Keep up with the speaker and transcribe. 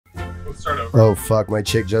Let's start over. Oh, fuck. My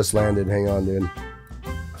chick just landed. Hang on, dude.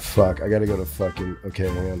 Fuck. I gotta go to fucking... Okay,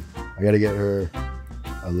 hang on. I gotta get her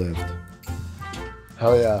a lift.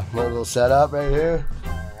 Hell yeah. My little setup right here.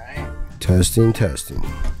 Alright. Testing.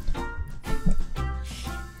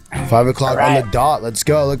 5 o'clock on the dot. Let's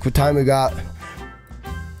go. Look what time we got.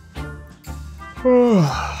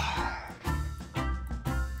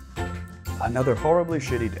 Another horribly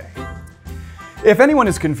shitty day. If anyone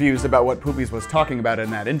is confused about what Poopies was talking about in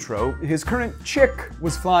that intro, his current chick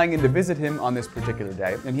was flying in to visit him on this particular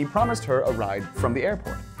day, and he promised her a ride from the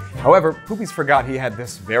airport. However, Poopies forgot he had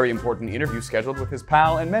this very important interview scheduled with his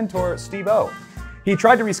pal and mentor, Steve-O. He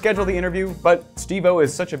tried to reschedule the interview, but Steve-O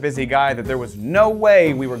is such a busy guy that there was no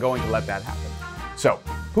way we were going to let that happen. So,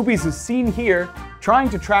 Poopies is seen here trying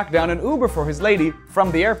to track down an Uber for his lady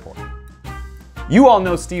from the airport. You all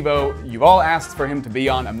know Steve-O, you've all asked for him to be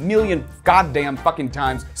on a million goddamn fucking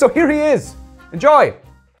times, so here he is! Enjoy!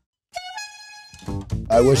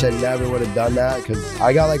 I wish I never would have done that, because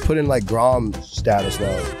I got like put in like Grom status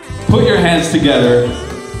now. Put your hands together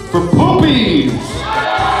for Poopies!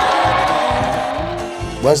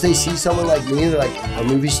 Once they see someone like me, they're like a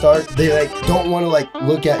movie star, they like don't want to like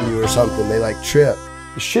look at you or something, they like trip.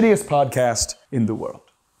 The shittiest podcast in the world.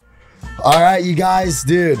 All right, you guys,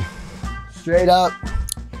 dude. Straight up.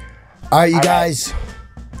 All right, you guys.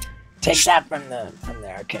 Take that from there.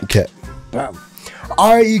 Okay. Okay. Boom.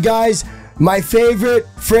 All right, you guys. My favorite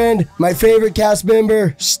friend, my favorite cast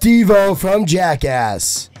member, Steve-O from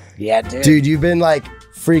Jackass. Yeah, dude. Dude, you've been like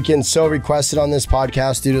freaking so requested on this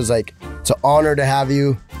podcast, dude. It was like, it's an honor to have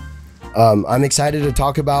you. I'm excited to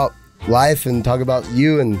talk about life and talk about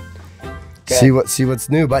you and see what's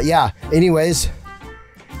new. But yeah, anyways.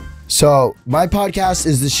 So my podcast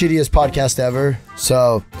is the shittiest podcast ever.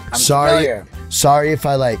 So I'm familiar. Sorry if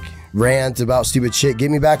I like rant about stupid shit. Get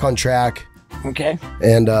me back on track. Okay.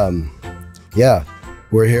 And yeah,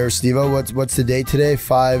 we're here, Steve-O. What's the date today?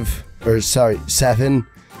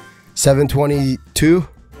 7/22.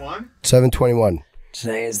 7/21.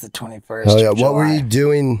 Today is the 21st. Oh yeah. of What were July. you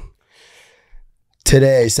doing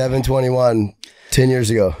today? 7/21, 10 years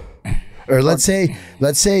ago, or let's say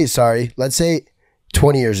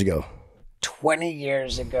 20 years ago. 20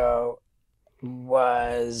 years ago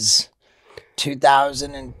was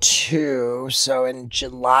 2002. So in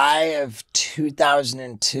July of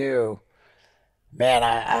 2002, man,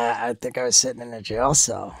 I think I was sitting in a jail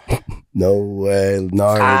cell. No way.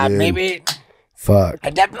 Gnarly, dude. Maybe. Fuck.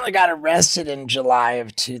 I definitely got arrested in July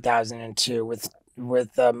of 2002 with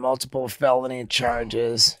multiple felony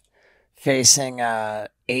charges, facing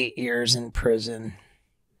 8 years in prison.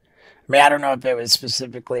 I mean, I don't know if it was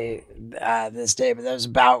specifically this day, but that was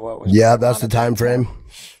about what was. Yeah, that's the time frame.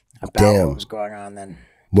 About what was going on then.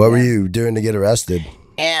 What were you doing to get arrested?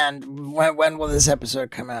 And when will this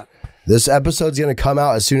episode come out? This episode's gonna come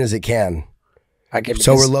out as soon as it can. Okay,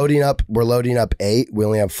 So we're loading up 8. We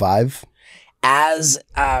only have 5. as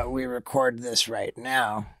we record this right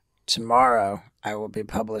now, tomorrow I will be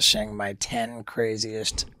publishing my 10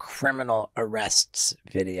 craziest criminal arrests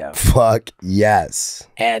video. Fuck yes.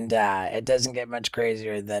 And it doesn't get much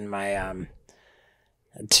crazier than my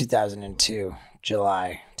 2002,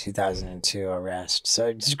 July 2002 arrest. So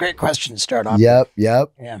it's a great question to start off Yep.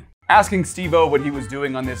 Yeah. Asking Steve-O what he was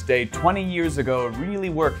doing on this day 20 years ago really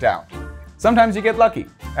worked out. Sometimes you get lucky.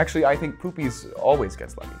 Actually, I think Poopies always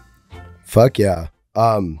gets lucky. Fuck yeah.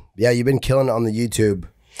 Yeah, you've been killing it on the YouTube.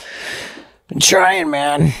 Been trying,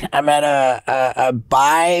 man. I'm at a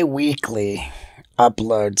bi-weekly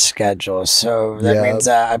upload schedule. So that means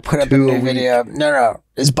I put up a new video. No.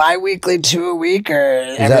 Is bi-weekly 2 a week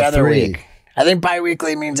or every other 3? week? I think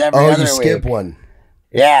bi-weekly means every other week. Oh, you skip one.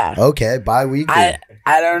 Yeah. Okay, bi-weekly.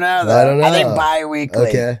 I don't know, though. I don't know. I think bi-weekly.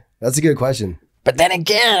 Okay, that's a good question. But then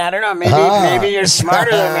again, I don't know. Maybe you're smarter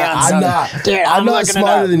than me on I'm something. not. Dude, I'm not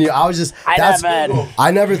smarter than you. I was just. I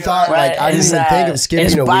never thought. Like I didn't even think of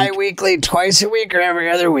skipping a week. Is bi-weekly twice a week or every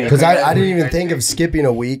other week? Because I didn't even think of skipping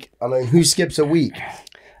a week. I mean, who skips a week?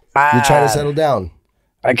 You're trying to settle down.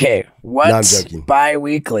 Okay, what's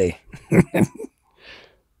bi-weekly?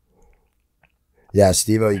 Yeah,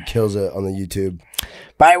 Steve-O, he kills it on the YouTube.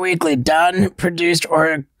 Bi-weekly, done, produced,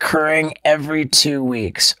 or occurring every 2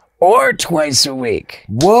 weeks. Or twice a week.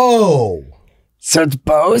 Whoa. So it's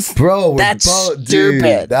both? Bro, that's both, stupid.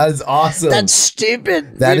 Dude, that is awesome. That's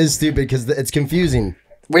stupid. That is stupid because it's confusing.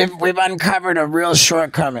 We've uncovered a real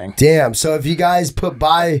shortcoming. Damn. So if you guys put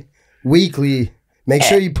bi-weekly, make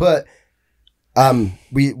sure you put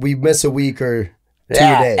we miss a week or 2 a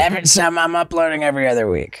day. So I'm uploading every other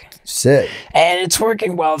week. Sick. And it's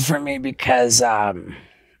working well for me because I'm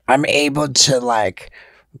able to like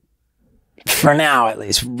for now at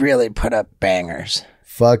least, really put up bangers.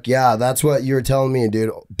 Fuck yeah, that's what you were telling me,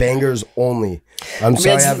 dude. Bangers only. I'm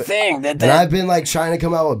sorry. That's the thing. And I've been like trying to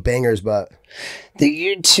come out with bangers, but the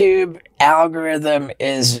YouTube algorithm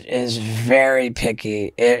is very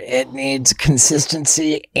picky. It needs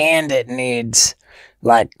consistency and it needs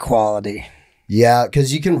like quality. Yeah,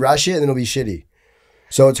 because you can rush it and it'll be shitty.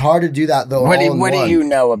 So it's hard to do that though. What do you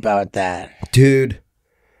know about that, dude?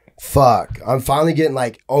 Fuck, I'm finally getting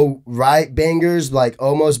like bangers, like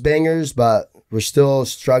almost bangers, but we're still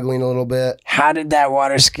struggling a little bit. How did that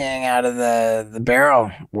water skiing out of the barrel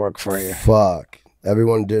work for you? Fuck.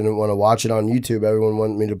 Everyone didn't want to watch it on YouTube. Everyone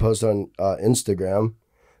wanted me to post on Instagram.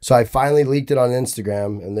 So I finally leaked it on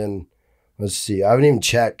Instagram. And then, let's see. I haven't even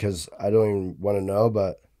checked because I don't even want to know,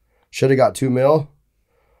 but should have got 2 mil.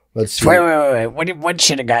 Let's see. Wait. What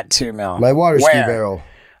should have got 2 mil? My water ski barrel.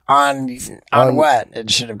 On what? It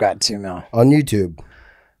should have got 2 mil. On YouTube.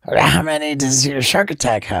 How many does your Shark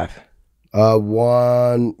Attack have?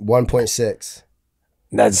 1.6.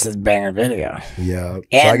 That's the banger video. Yeah.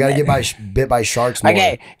 So I gotta get bit by sharks more.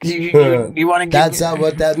 Okay. You want to get... That's not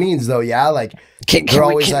what that means though. Yeah. Like they're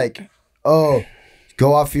always like, oh,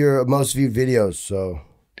 go off your most viewed videos. So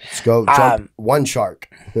let's go jump one shark.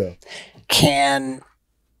 Yeah. Can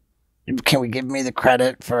we give me the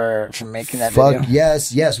credit for making that video? Fuck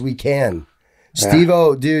yes, we can. Yeah.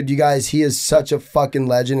 Steve-O, dude, you guys, he is such a fucking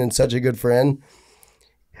legend and such a good friend.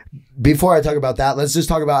 Before I talk about that, let's just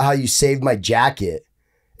talk about how you saved my jacket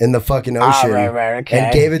in the fucking ocean. Right, okay.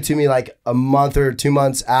 And gave it to me like a month or 2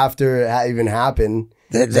 months after it even happened.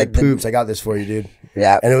 It's like, Poops, I got this for you, dude.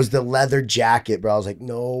 Yeah. And it was the leather jacket, bro. I was like,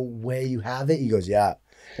 no way you have it? He goes, yeah.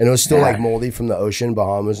 And it was still like moldy from the ocean,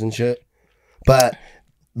 Bahamas and shit. But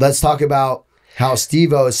let's talk about how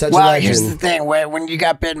Steve-O is such a legend. Here's the thing. When you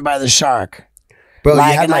got bitten by the shark. Bro, you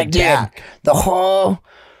had my back. Dude, the whole...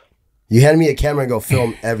 You handed me a camera and go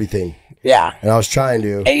film everything. Yeah. And I was trying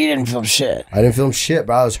to. And you didn't film shit. I didn't film shit,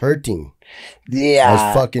 bro. I was hurting. Yeah. I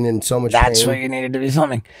was fucking in so much pain. That's what you needed to be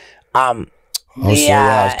filming.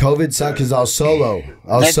 COVID sucked because I was solo.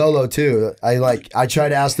 I was solo too. I tried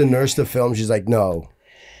to ask the nurse to film. She's like, no.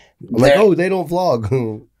 I'm like, oh, they don't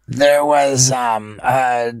vlog. There was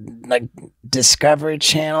like Discovery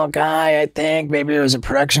Channel guy, I think. Maybe it was a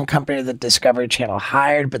production company that Discovery Channel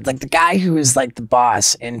hired, but like the guy who was like the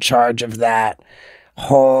boss in charge of that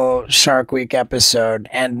whole Shark Week episode,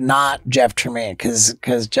 and not Jeff Tremaine,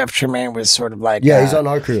 because Jeff Tremaine was sort of like he's on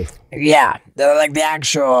our crew. Yeah, like the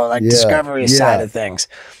actual like Discovery side of things.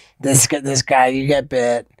 This guy, you get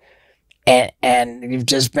bit. And you've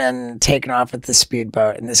just been taken off with the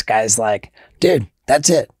speedboat, and this guy's like, dude, that's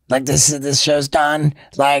it. Like this show's done.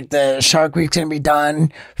 Like the Shark Week's gonna be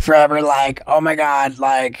done forever. Like, oh my god,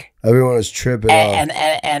 like everyone was tripping and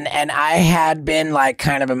I had been like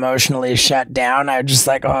kind of emotionally shut down. I just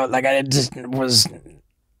like, oh, like I just was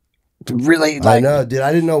really like, I know, dude.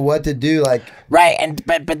 I didn't know what to do. Like, right,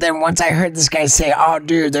 but then once I heard this guy say, oh,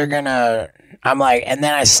 dude, they're gonna, I'm like, and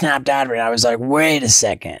then I snapped out of it. I was like, wait a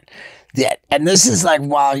second. Yeah, and this is like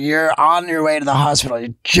while you're on your way to the hospital,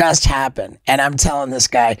 it just happened. And I'm telling this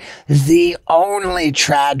guy, the only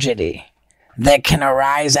tragedy that can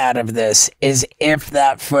arise out of this is if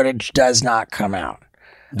that footage does not come out.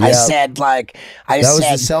 Yeah. I said, that was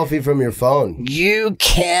the selfie from your phone. You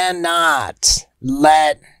cannot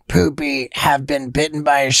let Poopy have been bitten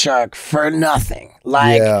by a shark for nothing.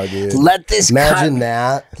 Like, let this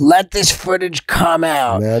let this footage come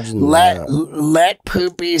out. Let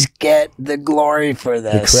Poopies get the glory for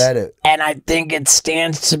this. The credit. And I think it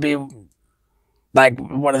stands to be like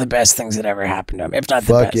one of the best things that ever happened to him, if not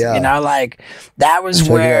the best. Yeah. You know, like that was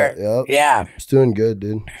where it's doing good,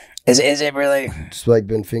 dude. Is it really? Just like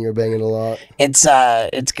been finger banging a lot. It's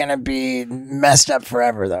gonna be messed up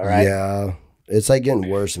forever though, right? Yeah. It's like getting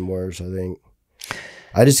worse and worse, I think.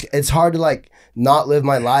 It's hard to like not live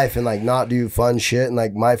my life and like not do fun shit. And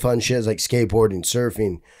like my fun shit is like skateboarding,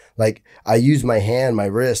 surfing. Like I use my hand, my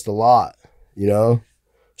wrist a lot, you know?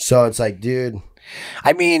 So it's like, dude,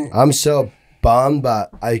 I mean, I'm so bummed,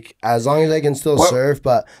 but as long as I can still surf,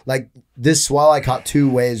 but like this swell, I caught 2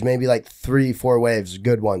 waves, maybe like 3-4 waves,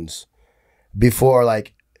 good ones. Before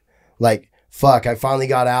like fuck, I finally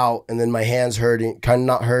got out and then my hand's hurting, kind of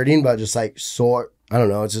not hurting, but just like sore. I don't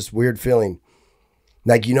know. It's just weird feeling.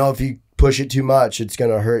 Like, you know, if you push it too much, it's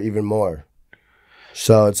going to hurt even more.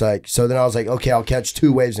 So it's like, so then I was like, okay, I'll catch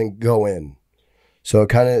 2 waves and go in. So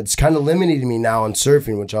it's kind of limiting me now on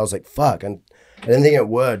surfing, which I was like, fuck. I didn't think it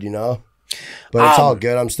would, you know, but it's all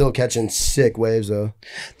good. I'm still catching sick waves though.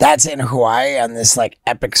 That's in Hawaii on this like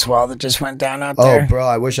epic swell that just went down out there. Oh, bro,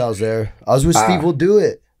 I wish I was there. I was with Steve Will Do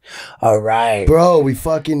It. All right. Bro, we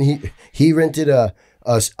fucking he rented an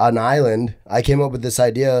island. I came up with this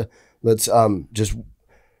idea. Let's just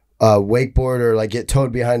wakeboard or like get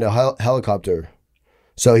towed behind a helicopter.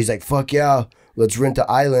 So he's like, fuck yeah, let's rent an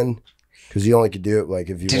island. Because you only could do it like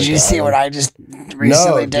if you. Did you see what I just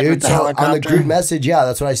recently did with the helicopter? On the group message, yeah,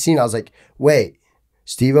 that's what I seen. I was like, wait,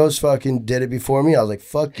 Steve-O's fucking did it before me. I was like,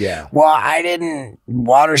 fuck yeah. Well, I didn't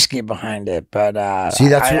water ski behind it, but see,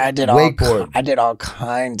 that's I did wakeboard. I did all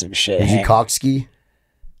kinds of shit. Did you cock ski?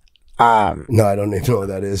 No, I don't even know what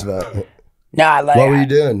that is, but. No, like, what were you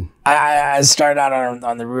doing? I started out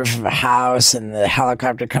on the roof of a house, and the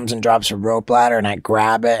helicopter comes and drops a rope ladder, and I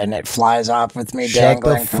grab it, and it flies off with me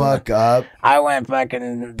dangling. Shut the fuck up. I went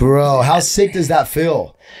fucking... Bro, how sick does that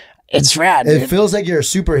feel? It's rad, It dude. feels like you're a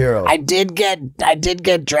superhero. I did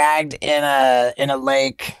get dragged in a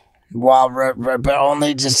lake but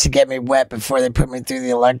only just to get me wet before they put me through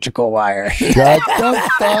the electrical wire. Shut the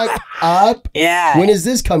fuck up. Yeah. When is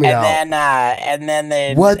this coming out? And then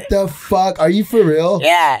they... What the fuck? Are you for real?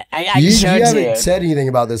 Yeah. I you showed haven't said anything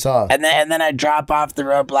about this, huh? And then I drop off the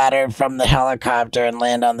rope ladder from the helicopter and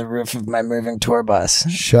land on the roof of my moving tour bus.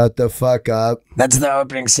 Shut the fuck up. That's the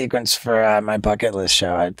opening sequence for my bucket list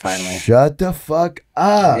show. I finally... Shut the fuck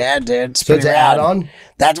up. Yeah, dude. So it's an add-on?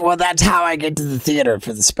 That's how I get to the theater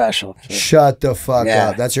for the special. Shut the fuck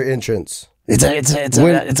up. That's your entrance. It's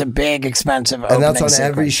a big, expensive opening and that's on sequence.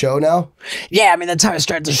 every show now? Yeah, I mean, that's how I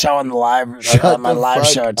start the show on the live, on my live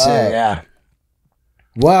show, too. Yeah.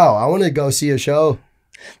 Wow, I want to go see a show.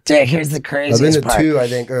 Dude, here's the craziest part. I've been to 2, I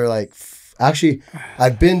think, or like, actually,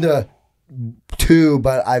 I've been to 2,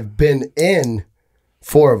 but I've been in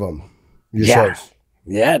 4 of them. Your shows.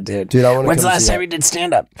 Yeah, dude. Dude, I want to. When's the last time you did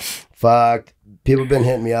stand-up? Fuck. People have been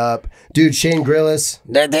hitting me up. Dude, Shane Grillis.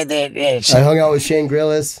 I hung out with Shane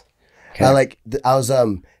Grillis. Okay. I was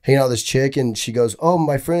hanging out with this chick, and she goes, oh,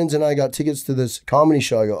 my friends and I got tickets to this comedy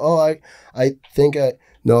show. I go, oh, I think I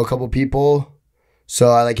know a couple people. So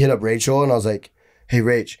I like hit up Rachel, and I was like, hey,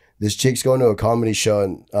 Rach, this chick's going to a comedy show,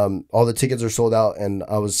 and all the tickets are sold out, and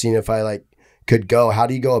I was seeing if I like could go. How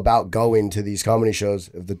do you go about going to these comedy shows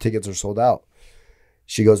if the tickets are sold out?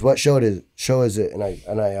 She goes, what show is it? And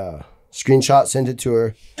I screenshot, sent it to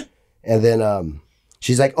her, and then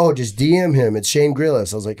she's like, oh, just DM him. It's Shane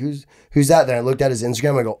Grillis. I was like, who's that? Then I looked at his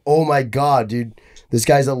Instagram. I go, oh my God, dude, this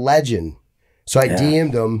guy's a legend. So I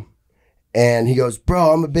DM'd him, and he goes,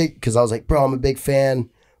 bro, because I was like, bro, I'm a big fan.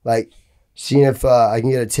 Like, seeing if I can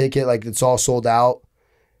get a ticket. Like, it's all sold out.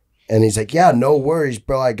 And he's like, yeah, no worries,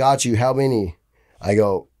 bro. I got you. How many? I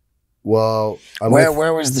go, well,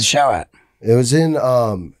 where was the show at? It was in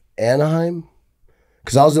Anaheim.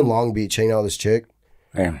 Because I was in Long Beach hanging out with this chick.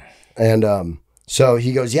 Yeah. And so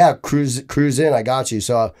he goes, yeah, cruise in. I got you.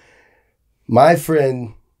 So my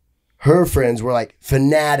friend, her friends were like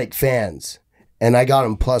fanatic fans. And I got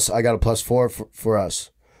a +4 for us.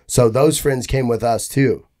 So those friends came with us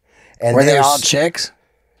too. And were they all chicks?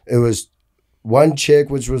 It was one chick,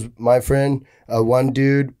 which was my friend, one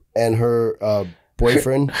dude, and her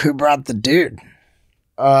boyfriend. Who brought the dude?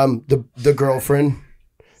 The girlfriend.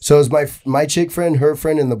 So it was my chick friend, her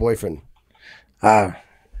friend, and the boyfriend.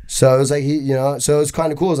 So it was like so it was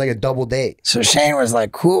kind of cool. It was like a double date. So Shane was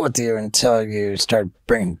like cool with you until you start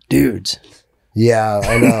bringing dudes. Yeah,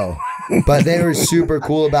 I know. But they were super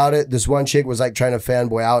cool about it. This one chick was like trying to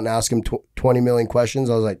fanboy out and ask him 20 million questions.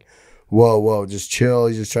 I was like, whoa, just chill.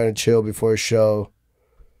 He's just trying to chill before a show.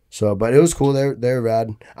 So, but it was cool. They're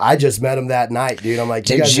rad. I just met him that night, dude. I'm like,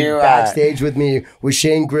 you guys are backstage with me with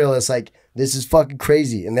Shane Grillis. Like, this is fucking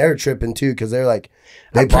crazy. And they're tripping too, because they're like,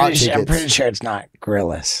 they bought tickets. I'm pretty sure it's not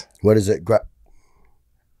Grillis. What is it?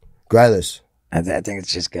 Grillis. I think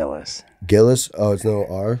it's just Gillis. Gillis? Oh, it's no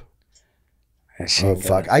R? Oh,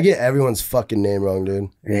 fuck. I get everyone's fucking name wrong, dude.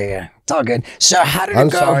 Yeah. It's all good. So how did it go? I'm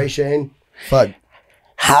sorry, Shane. Fuck.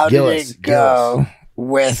 How did it go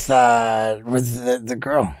with the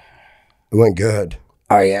girl? It went good.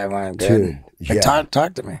 Oh, yeah, it went good. Dude, yeah.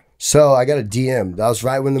 Talk to me. So I got a DM. That was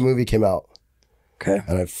right when the movie came out. Okay.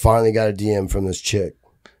 And I finally got a DM from this chick.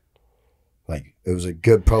 Like, it was a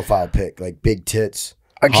good profile pic. Like, big tits.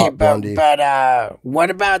 Okay, but what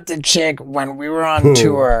about the chick when we were on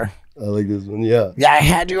tour? I like this one, yeah. Yeah, I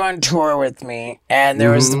had you on tour with me, and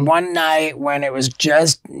there was one night when it was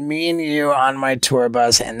just me and you on my tour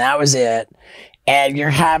bus, and that was it. And you're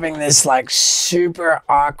having this like super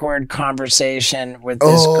awkward conversation with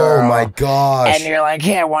this girl. Oh my gosh. And you're like,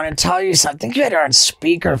 hey, I want to tell you something. You had her on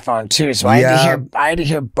speakerphone too. So I had to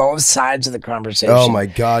hear both sides of the conversation. Oh my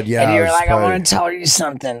God, yeah. And you were like, I want to tell you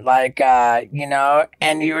something. Like,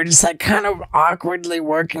 and you were just like kind of awkwardly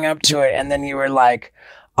working up to it. And then you were like,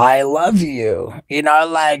 I love you. You know,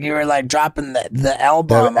 like you were like dropping the L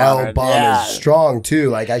bomb. The L bomb is strong too.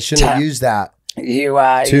 Like I shouldn't have used that. So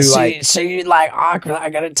you like awkward. I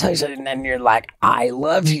gotta tell you something, and then you're like, I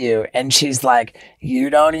love you, and she's like, you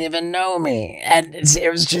don't even know me, and it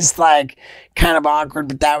was just like kind of awkward.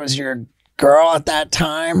 But that was your girl at that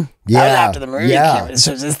time. Yeah, that was after the movie came out.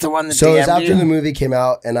 So is this the one that? So DM'd it was after you? the movie came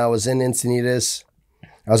out, and I was in Encinitas.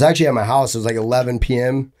 I was actually at my house. It was like 11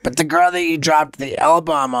 p.m. But the girl that you dropped the L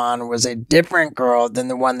bomb on was a different girl than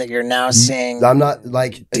the one that you're now seeing. I'm not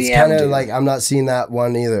like it's kind of like I'm not seeing that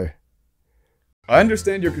one either. I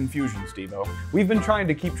understand your confusion, Steve-O. We've been trying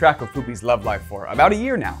to keep track of Poopie's love life for about a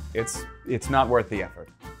year now. It's not worth the effort.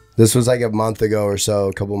 This was like a month ago or so,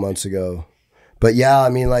 a couple months ago. But yeah, I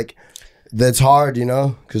mean, like, that's hard, you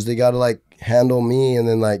know, because they got to like handle me and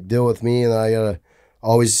then like deal with me, and then I gotta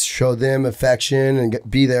always show them affection and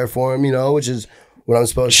be there for them, you know, which is what I'm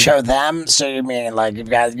supposed to show them. So you mean like you've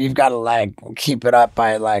got to like keep it up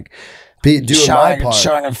by like. Doing my part.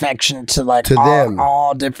 Showing affection to like them.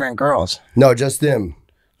 all different girls. No, just them.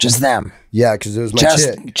 Just them. Yeah, because it was my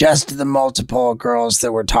chick. Just the multiple girls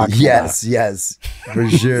that we're talking about. Yes, for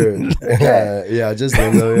sure. Yeah, just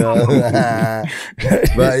them though. Yeah.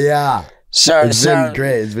 But yeah. It's been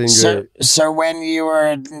great. It's been great. So when you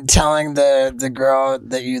were telling the girl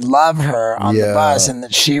that you love her on the bus and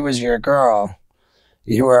that she was your girl,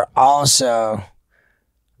 you were also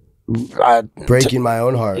breaking my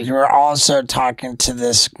own heart. You were also talking to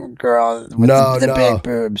this girl with the big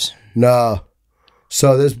boobs. No.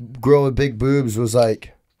 So this girl with big boobs was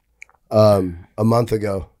like a month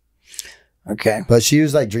ago. Okay. But she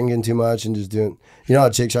was like drinking too much and just doing, you know how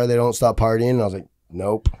chicks are, they don't stop partying. And I was like,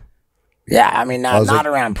 nope. Yeah, I mean, not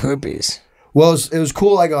around Poopies. Well, it was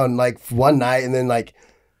cool like on like one night, and then like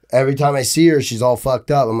every time I see her, she's all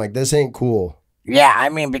fucked up. I'm like, this ain't cool. Yeah, I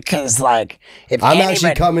mean, because like if I'm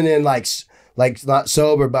actually coming in like not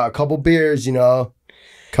sober, about a couple beers, you know.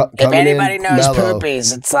 If anybody knows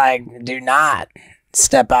Poopies, it's like, do not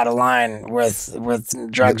step out of line with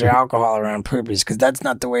drugs or alcohol around Poopies, because that's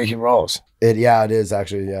not the way he rolls. It is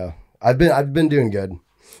actually, yeah. I've been doing good,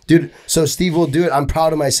 dude. So Steve will do it. I'm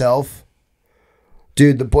proud of myself,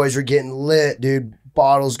 dude. The boys were getting lit, dude.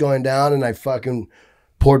 Bottles going down, and I fucking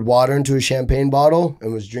poured water into a champagne bottle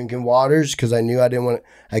and was drinking waters because I knew I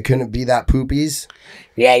couldn't be that Poopies.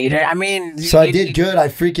 Yeah, you did. I mean, so I did good.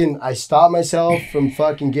 I stopped myself from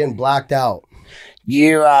fucking getting blacked out.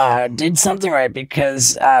 You did something right,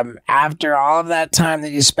 because after all of that time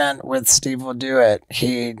that you spent with Steve Will Do It,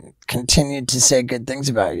 he continued to say good things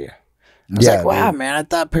about you. I was like, wow, man, I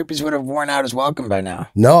thought Poopies would have worn out his welcome by now.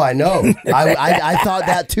 No, I know. I thought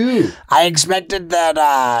that too. I expected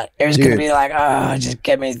that it was going to be like, oh, just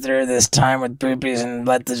get me through this time with Poopies and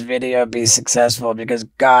let this video be successful, because,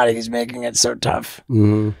 God, he's making it so tough.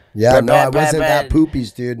 Mm-hmm. Yeah, I wasn't that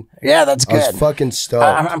Poopies, dude. Yeah, that's good. I was fucking stoked.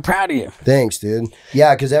 I'm proud of you. Thanks, dude.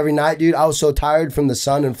 Yeah, because every night, dude, I was so tired from the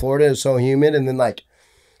sun in Florida. It was so humid, and then, like,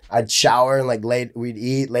 I'd shower and like we'd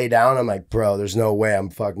eat, lay down. I'm like, bro, there's no way I'm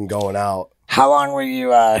fucking going out. How long were you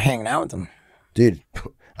hanging out with them? Dude,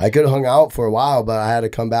 I could have hung out for a while, but I had to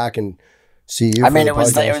come back and see you. I mean, it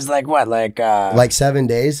was like what, like 7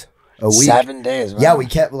 days, a week. 7 days. Wow. Yeah, we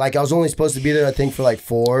kept I was only supposed to be there, I think, for like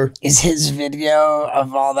 4. Is his video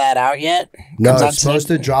of all that out yet? No, it's supposed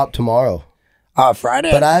to drop tomorrow. Oh,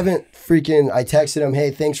 Friday. But I haven't I texted him,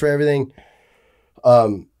 hey, thanks for everything.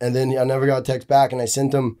 And then I never got a text back, and I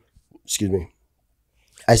sent him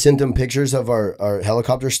pictures of our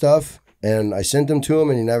helicopter stuff, and I sent them to him,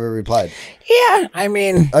 and he never replied. Yeah, I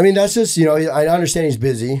mean, that's just, I understand he's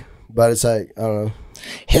busy, but it's like, I don't know.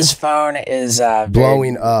 His phone is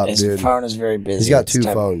blowing up, dude. His His phone is very busy. He's got 2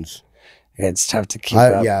 phones. It's tough to keep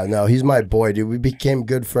up. Yeah, no, he's my boy, dude. We became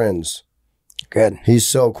good friends. Good. He's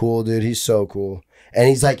so cool, dude. He's so cool. And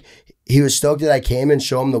he's like, he was stoked that I came and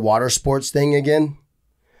show him the water sports thing again.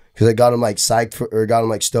 Because I got him like stoked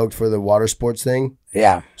for the water sports thing.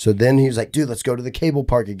 Yeah. So then he was like, dude, let's go to the cable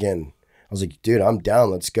park again. I was like, dude, I'm down.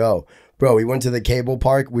 Let's go. Bro, we went to the cable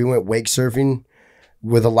park. We went wake surfing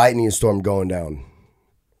with a lightning storm going down.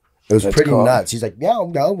 It was pretty nuts. He's like, yeah, I'll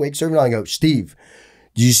go wake surfing. I go, Steve,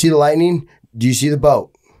 do you see the lightning? Do you see the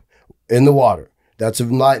boat in the water? That's a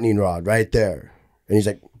lightning rod right there. And he's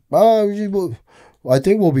like, oh, I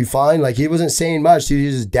think we'll be fine. Like, he wasn't saying much, dude. He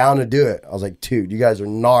was just down to do it. I was like, dude, you guys are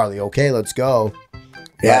gnarly. Okay, let's go.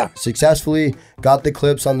 Yeah. Successfully got the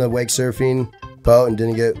clips on the wake surfing boat and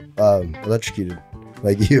didn't get electrocuted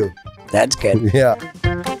like you. That's good. Yeah.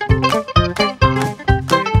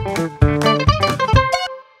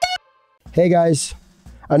 Hey, guys.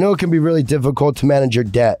 I know it can be really difficult to manage your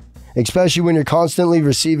debt, especially when you're constantly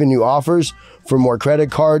receiving new offers for more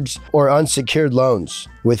credit cards or unsecured loans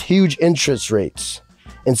with huge interest rates.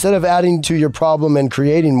 Instead of adding to your problem and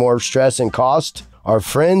creating more stress and cost, our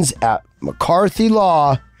friends at McCarthy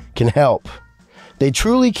Law can help. They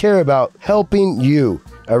truly care about helping you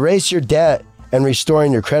erase your debt and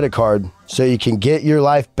restoring your credit card so you can get your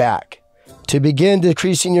life back. To begin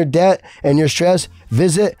decreasing your debt and your stress,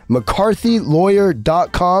 visit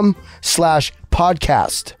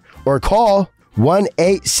mccarthylawyer.com/podcast or call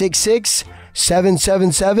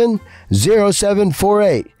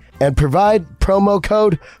 1-866-777-0748 and provide promo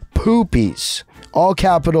code Poopies, all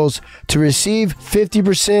capitals, to receive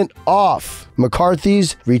 50% off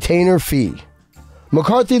McCarthy's retainer fee.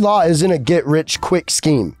 McCarthy Law isn't a get-rich-quick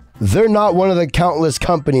scheme. They're not one of the countless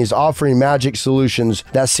companies offering magic solutions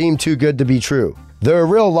that seem too good to be true. They're a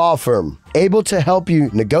real law firm, able to help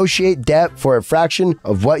you negotiate debt for a fraction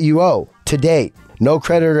of what you owe. To date, no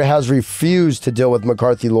creditor has refused to deal with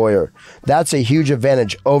McCarthy Lawyer. That's a huge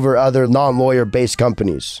advantage over other non-lawyer based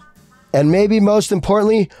companies. And maybe most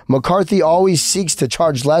importantly, McCarthy always seeks to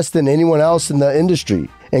charge less than anyone else in the industry,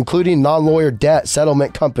 including non-lawyer debt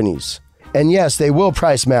settlement companies. And yes, they will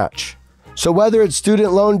price match. So whether it's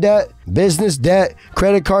student loan debt, business debt,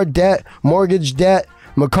 credit card debt, mortgage debt,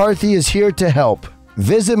 McCarthy is here to help.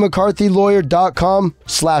 Visit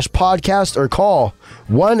mccarthylawyer.com/podcast or call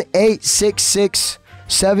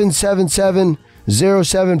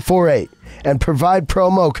 1-866-777-0748 and provide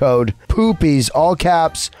promo code Poopies, all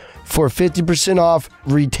caps, for 50% off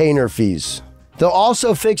retainer fees. They'll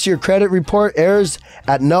also fix your credit report errors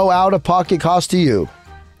at no out-of-pocket cost to you.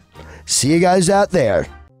 See you guys out there.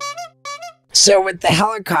 So with the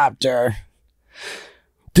helicopter,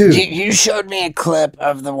 dude, you showed me a clip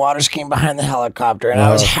of the water skiing behind the helicopter, and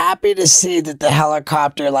I was happy to see that the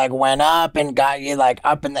helicopter like went up and got you like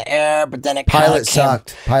up in the air, but then it pilot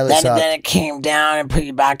sucked. Then it came down and put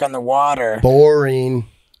you back on the water. Boring.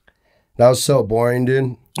 That was so boring,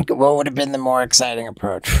 dude. What would have been the more exciting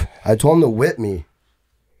approach? I told him to whip me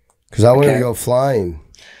because I wanted to go flying.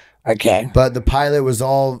 Okay. But the pilot was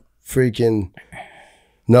all freaking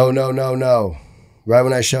no. Right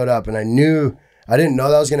when I showed up, and I didn't know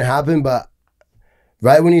that was going to happen, but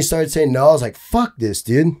right when he started saying no, I was like, fuck this,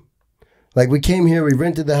 dude. Like, we came here, we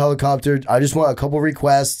rented the helicopter. I just want a couple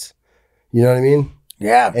requests. You know what I mean?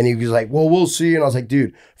 Yeah. And he was like, well, we'll see. And I was like,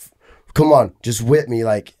 dude, come on, just whip me.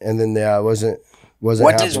 Like, and then it wasn't what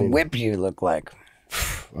happening. Does whip you look like?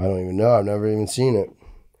 I don't even know. I've never even seen it.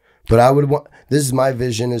 But I would want, this is my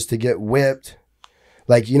vision, is to get whipped.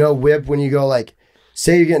 Like, you know, whip when you go, like,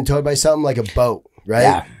 say you're getting towed by something like a boat, right?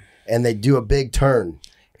 Yeah. And they do a big turn.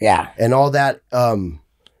 Yeah. And all that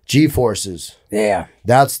G-forces. Yeah.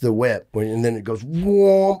 That's the whip. And then it goes,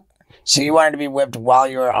 whoomp. So you wanted to be whipped while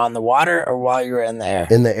you were on the water or while you were in the air?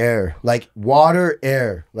 In the air. Like water,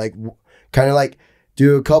 air. Like kind of like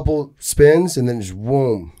do a couple spins and then just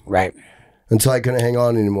whoom. Right. Until I couldn't hang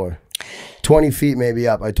on anymore. 20 feet maybe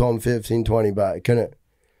up. I told him 15, 20, but I couldn't.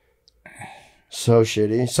 So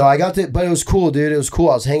shitty. So I got to, but it was cool, dude. It was cool.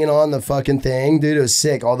 I was hanging on the fucking thing, dude. It was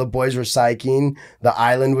sick. All the boys were psyching. The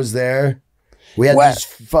island was there. We had these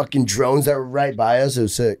fucking drones that were right by us. It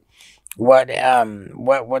was sick. Where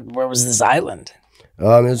was this island? It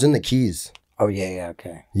was in the Keys. Oh yeah,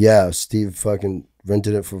 okay. Yeah, Steve fucking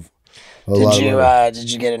rented it for a lot of money.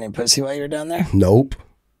 Did you get any pussy while you were down there? Nope.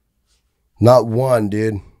 Not one,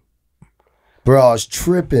 dude. Bro, I was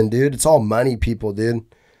tripping, dude. It's all money people, dude.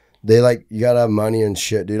 They like, you gotta have money and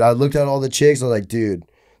shit, dude. I looked at all the chicks. I was like, dude,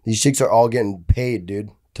 these chicks are all getting paid,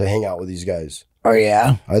 dude, to hang out with these guys. Oh,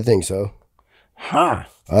 yeah? I think so. Huh.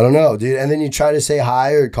 I don't know, dude. And then you try to say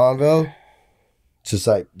hi or convo. It's just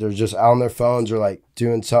like, they're just out on their phones or like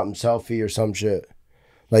doing something, selfie or some shit.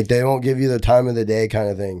 Like they won't give you the time of the day kind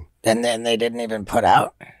of thing. And then they didn't even put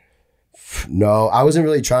out? No, I wasn't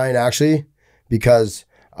really trying actually because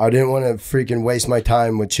I didn't want to freaking waste my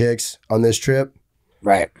time with chicks on this trip.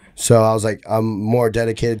 Right. So I was like, I'm more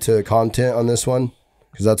dedicated to content on this one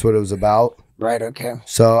because that's what it was about. Right, okay.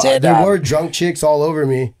 So there were drunk chicks all over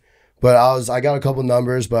me, but I got a couple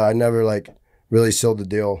numbers, but I never like really sealed the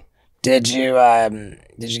deal. Did you get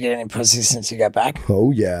any pussy since you got back?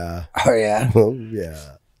 Oh yeah. Oh yeah. Oh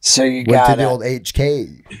yeah. So you went to the old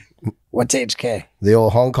HK. What's HK? The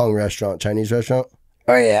old Hong Kong restaurant, Chinese restaurant.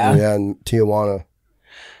 Oh yeah. Yeah, in Tijuana.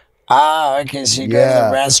 Oh, okay. So you go to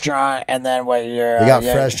the restaurant, and then they got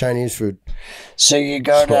fresh Chinese food. So you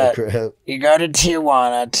go to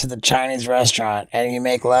Tijuana to the Chinese restaurant, and you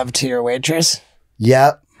make love to your waitress.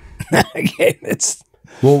 Yep. Okay,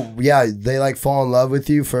 well, yeah. They like fall in love with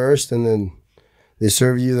you first, and then They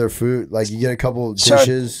serve you their food. Like you get a couple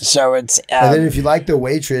dishes. So it's and then if you like the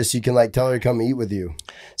waitress, you can like tell her to come eat with you.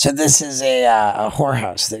 So this is a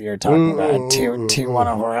whorehouse that you're talking about.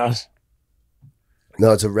 Tijuana whorehouse.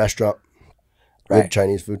 No, it's a restaurant. Right. With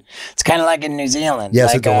Chinese food. It's kind of like in New Zealand. Yes,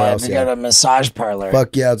 like, it's a whorehouse. If you go to a massage parlor.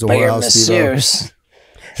 Fuck yeah, it's a but you're whorehouse. masseuse.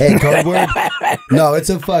 Hey, code word? No, it's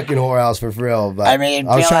a fucking whorehouse for real. But I mean,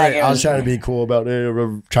 I was trying to be cool about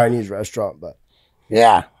a Chinese restaurant, but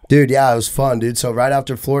yeah. Dude, yeah, it was fun, dude. So right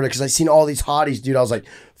after Florida, because I seen all these hotties, dude, I was like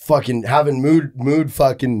fucking having mood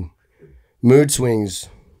swings.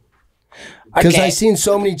 Because I seen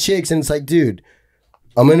so many chicks, and it's like, dude,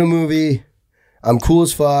 I'm in a movie, I'm cool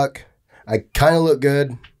as fuck, I kind of look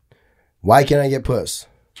good. Why can't I get puss?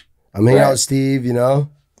 I'm hanging out with Steve, you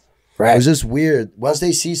know? Right. It was just weird. Once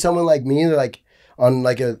they see someone like me, they're like on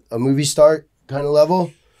like a movie star kind of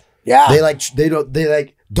level. Yeah. They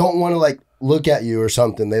don't want to like look at you or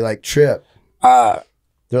something. They like trip. They're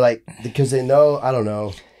like, because they know, I don't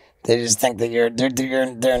know. They just think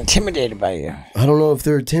that they're intimidated by you. I don't know if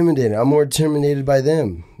they're intimidated. I'm more intimidated by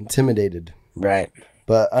them. Intimidated. Right.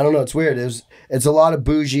 But I don't know. It's weird. It's a lot of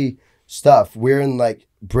bougie stuff. We're in like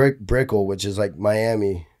Brickell, which is like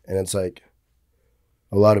Miami, and it's like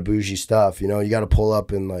a lot of bougie stuff. You know, you got to pull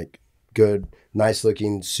up in like good, nice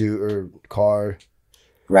looking suit or car.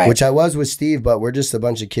 Right. Which I was with Steve, but we're just a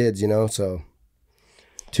bunch of kids, you know, so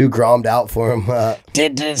too grommed out for him.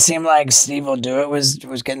 Did it seem like Steve will do it? Was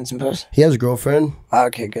getting some puss? He has a girlfriend. Oh,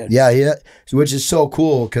 okay, good. Yeah, which is so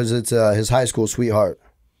cool because it's his high school sweetheart.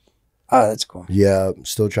 Oh, that's cool. Yeah, I'm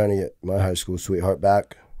still trying to get my high school sweetheart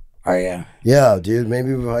back. Oh, yeah. Yeah, dude.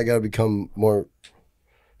 Maybe I got to become more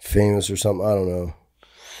famous or something. I don't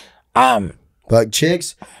know. But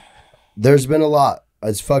chicks, there's been a lot.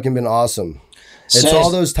 It's fucking been awesome. It's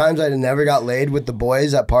all those times I never got laid with the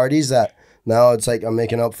boys at parties that now it's like I'm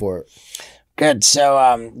making up for it. Good.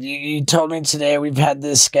 So you told me today we've had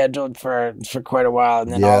this scheduled for quite a while,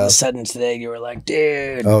 and then all of a sudden today you were like,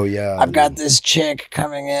 dude, oh yeah, I've got this chick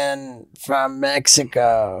coming in from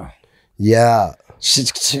Mexico. Yeah.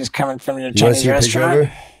 She's coming from your Chinese restaurant?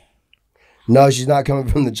 No, she's not coming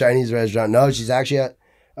from the Chinese restaurant. No, she's actually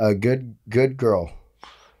a good girl.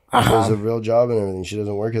 She has a real job and everything. She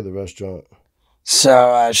doesn't work at the restaurant.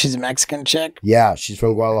 So she's a Mexican chick? Yeah, she's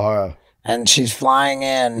from Guadalajara. And she's flying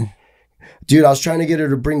in. Dude, I was trying to get her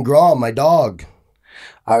to bring Grom, my dog.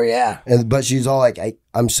 Oh, yeah. But she's all like,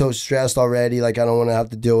 I'm so stressed already. Like, I don't want to have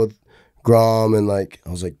to deal with Grom. And like, I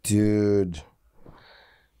was like, dude,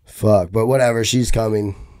 fuck. But whatever, she's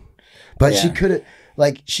coming. But she could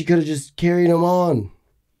have just carried him on.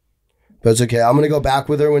 But it's okay. I'm going to go back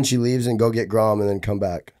with her when she leaves and go get Grom and then come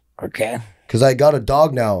back. Okay. Because I got a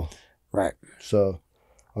dog now. Right. So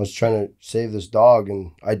I was trying to save this dog,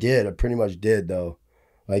 and I did. I pretty much did, though.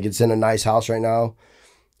 Like, it's in a nice house right now.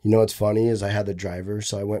 You know what's funny is I had the driver,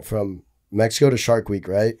 so I went from Mexico to Shark Week,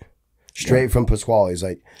 right? Straight from Pasquale's.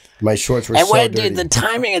 Like, my shorts were so dirty. Dude, the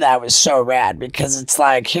timing of that was so rad because it's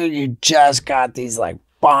like, here you just got these, like,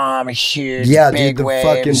 bomb huge big dude, the waves,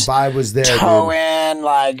 fucking vibe was there, toe dude. In,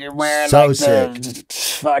 like, you're wearing, so like, sick. the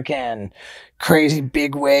fucking crazy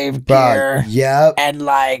big wave gear. Yeah. And,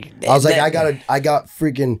 like... I was like, I got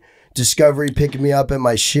freaking Discovery picking me up at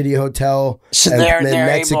my shitty hotel so in they're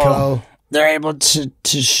Mexico. They're able to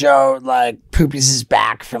show, like, Poopies'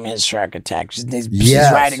 back from his shark attack. She's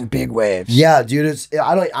riding big waves. Yeah, dude.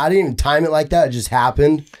 I didn't even time it like that. It just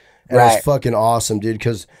happened. And it was fucking awesome, dude,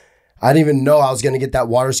 because I didn't even know I was going to get that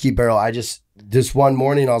water ski barrel. This one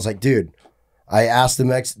morning, I was like, dude, I asked the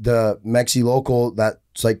Mexi local,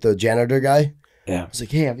 that's like the janitor guy. Yeah. I was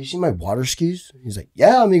like, hey, have you seen my water skis? He's like,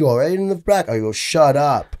 yeah, amigo, right in the back. I go, shut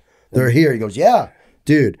up. They're here. He goes, yeah.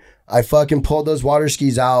 Dude, I fucking pulled those water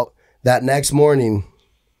skis out that next morning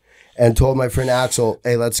and told my friend Axel,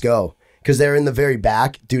 hey, let's go. Because they're in the very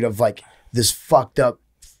back, dude, of like this fucked up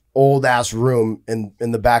old ass room in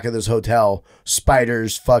the back of this hotel.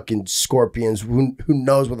 Spiders, fucking scorpions. Who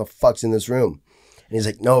knows what the fuck's in this room? And he's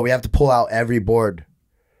like, no, we have to pull out every board.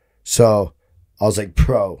 So I was like,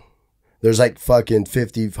 bro, there's like fucking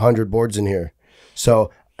 50, 100 boards in here. So,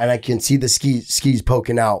 and I can see the skis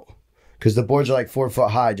poking out because the boards are like 4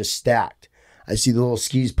 foot high, just stacked. I see the little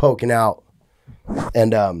skis poking out.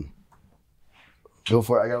 And go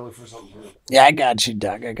for it. I gotta look for something. Yeah, I got you,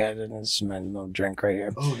 Doug. I got it. It's my little drink right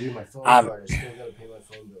here. Oh, dude, my phone card. I still gotta pay my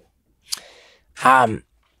phone bill.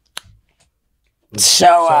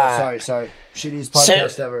 Sorry. Shittiest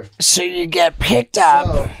podcast ever. So you get picked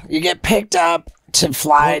up. You get picked up to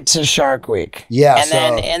fly to Shark Week. Yeah. And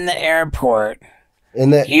then in the airport,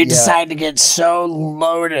 And that You decide to get so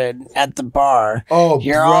loaded at the bar. Oh,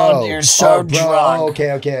 you're so drunk. Oh,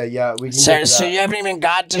 okay, yeah, we can. So you haven't even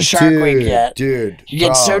got to Shark Week yet, dude. You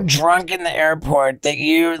get so drunk in the airport that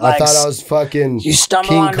you like. I thought I was fucking. You stumble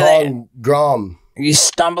King onto Kong Grom. You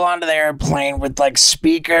stumble onto the airplane with like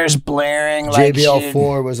speakers blaring. Like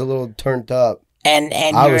JBL4 was a little turned up. And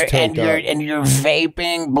you're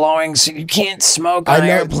vaping, blowing, so you can't smoke on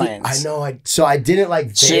airplanes. I know. So I didn't like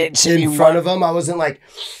vape in front of them. I wasn't like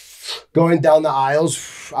going down the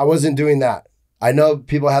aisles. I wasn't doing that. I know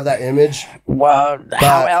people have that image. Well,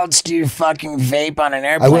 how else do you fucking vape on an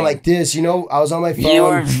airplane? I went like this. You know, I was on my phone. You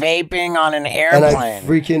were vaping on an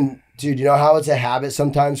airplane. Dude, you know how it's a habit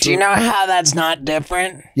sometimes? Do you know how that's not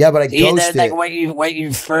different? Yeah, but I ghosted like what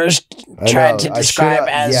you first tried to describe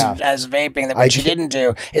as vaping, that what you didn't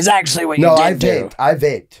do is actually what you did do. I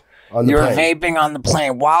vaped on the plane. You were vaping on the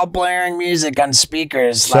plane while blaring music on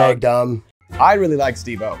speakers. So dumb. I really like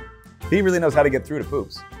Steve-O. He really knows how to get through to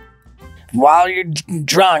Poops. While you're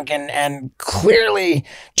drunk and clearly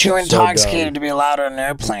too intoxicated to be allowed on an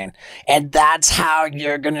airplane. And that's how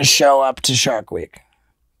you're going to show up to Shark Week.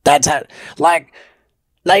 That's how, like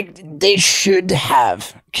they should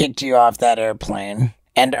have kicked you off that airplane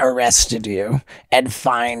and arrested you and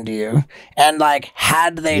fined you. And like,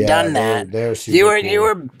 had they done that,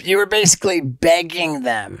 you were basically begging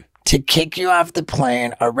them to kick you off the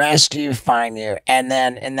plane, arrest you, fine you, and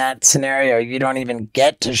then in that scenario, you don't even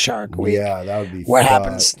get to Shark Week. Yeah, that would be. What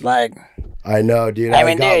happens? Like, I know, dude. I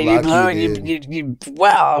mean, dude,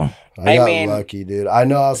 lucky, I got lucky, dude. I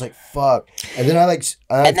know. I was like, fuck. And then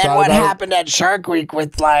and then what happened at Shark Week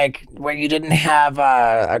with like where you didn't have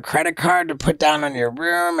a credit card to put down on your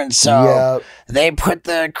room, and so they put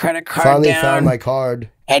the credit card finally down. Found my card.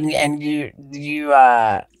 And you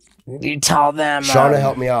tell them. Shauna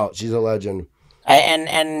helped me out. She's a legend.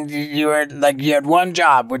 And you were like, you had one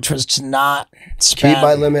job, which was to not spend. Keep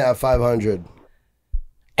my limit at 500.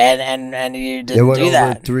 And you didn't it went do over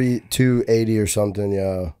that. 280 or something,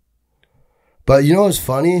 yeah. But you know what's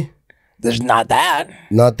funny? There's not that.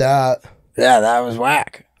 Not that. Yeah, that was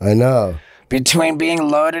whack. I know. Between being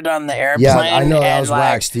loaded on the airplane. Yeah, I know that was like,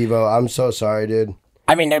 whack, Steve-O. I'm so sorry, dude.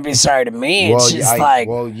 I mean, it'd be sorry to me. Well, it's just like.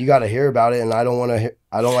 Well, you got to hear about it, and I don't want to.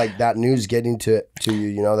 I don't like that news getting to you.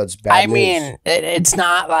 You know, that's bad. I mean, it's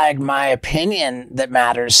not like my opinion that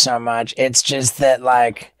matters so much. It's just that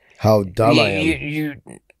like. How dumb I am.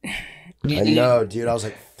 I know, dude. I was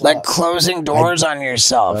like, fuck. Like closing doors on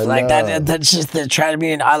yourself. Like that's just the trying to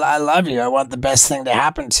be. I love you. I want the best thing to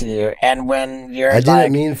happen to you. And when you're, I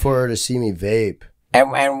didn't mean for her to see me vape.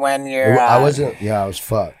 And when you're, I wasn't. Yeah, I was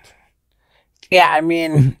fucked. Yeah, I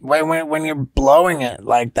mean, when you're blowing it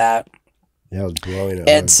like that. Yeah, I was blowing it.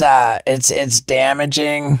 It's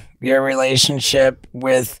damaging your relationship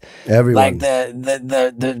with everyone, like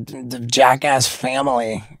the Jackass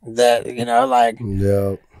family. That you know, like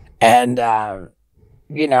and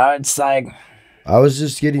you know, it's like I was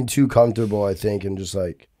just getting too comfortable, I think, and just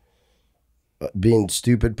like being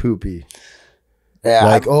stupid poopy. Yeah,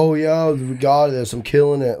 like oh yeah, we got this. I'm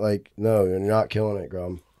killing it. Like no, you're not killing it,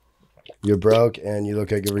 Grum. You're broke and you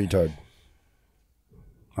look like a retard.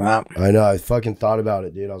 Wow. I know. I fucking thought about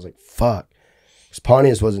it, dude. I was like, fuck. Because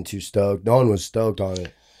Pontius wasn't too stoked. No one was stoked on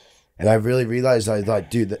it. And I really realized, I was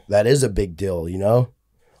like, dude, that is a big deal, you know?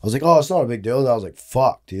 I was like, oh, it's not a big deal. And I was like,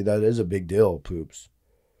 fuck, dude, that is a big deal, Poops.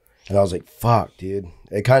 And I was like, fuck, dude.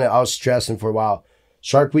 I was stressing for a while.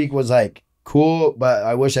 Shark Week was like cool, but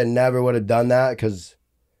I wish I never would have done that because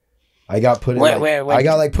I got put in I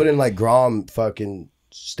got like put in like Grom fucking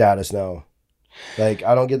status now. Like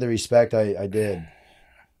I don't get the respect I did.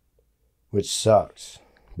 Which sucks,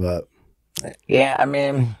 but yeah, I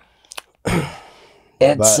mean,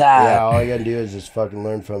 it's yeah. All I gotta do is just fucking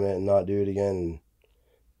learn from it and not do it again, and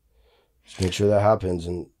just make sure that happens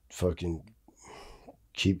and fucking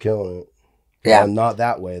keep killing it. Yeah, not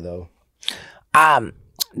that way though.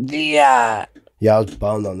 Yeah, I was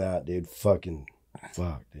bummed on that, dude. Fucking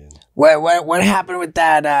fuck, dude. What happened with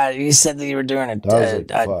that? You said that you were doing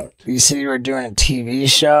you said you were doing a TV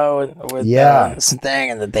show with something,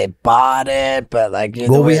 and that they bought it, but like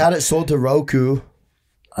we had it sold to Roku.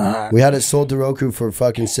 We had it sold to Roku for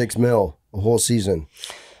fucking $6 million a whole season,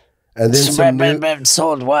 and then but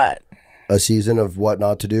sold what? A season of What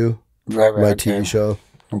Not to Do, my TV show.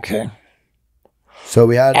 Okay. So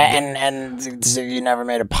we had and so you never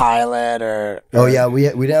made a pilot or oh yeah, we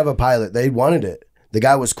didn't have a pilot. They wanted it. The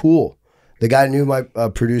guy was cool. The guy knew my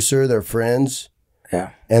producer. They're friends.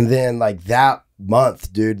 Yeah. And then like that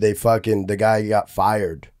month, dude, the guy got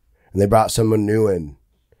fired, and they brought someone new in.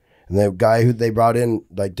 And the guy who they brought in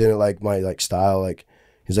like didn't like my like style. Like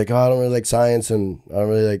He's like, oh, I don't really like science, and I don't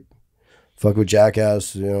really like fuck with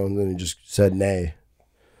Jackass, you know. And then he just said nay.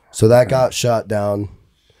 So that got shut down.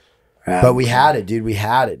 But we had it, dude. We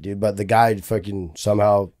had it, dude. But the guy fucking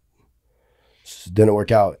somehow didn't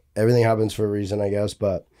work out. Everything happens for a reason, I guess.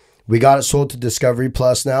 But we got it sold to Discovery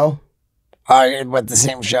Plus now. What, the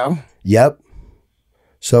same show? Yep.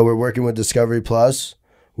 So we're working with Discovery Plus,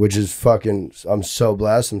 which is fucking, I'm so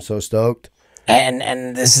blessed. I'm so stoked.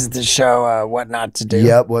 And this is the show, What Not to Do?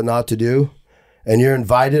 Yep, What Not to Do. And you're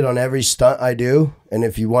invited on every stunt I do. And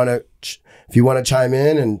if you want to chime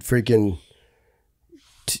in and freaking,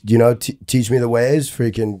 teach me the ways,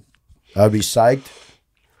 freaking, I'd be psyched.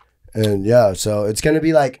 And yeah, so it's going to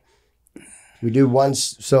be like, we do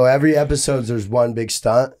once, so every episode there's one big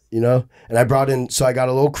stunt, you know? And I got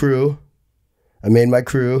a little crew. I made my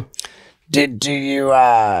crew. Do you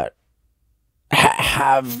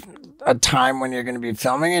have a time when you're going to be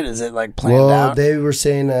filming it? Is it like planned out? Well, they were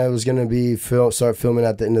saying I was going to be start filming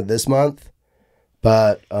at the end of this month,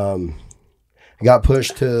 but it got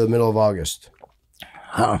pushed to the middle of August.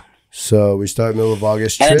 Huh. So we start middle of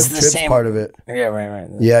August. And Trip's same part of it. Yeah, right.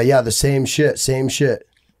 Yeah, the same shit.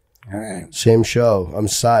 All right. Same show. I'm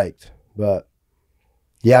psyched. But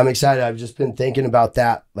yeah, I'm excited. I've just been thinking about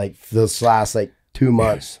that like this last 2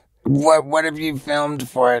 months. What have you filmed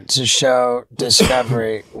for it to show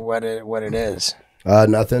Discovery what it is?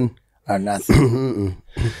 Nothing. Oh, nothing.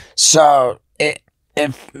 So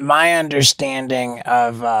if my understanding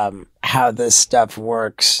of how this stuff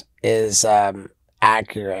works is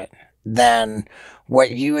accurate, then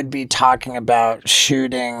what you would be talking about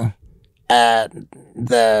shooting at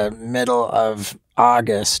the middle of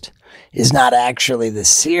August is not actually the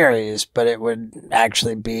series, but it would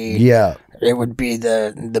actually be it would be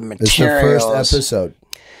the materials. It's the first episode.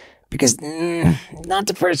 Because not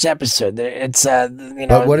the first episode. It's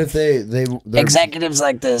But what if they're executives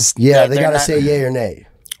like this? Yeah, they gotta say yay or nay.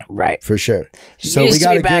 Right. For sure. So we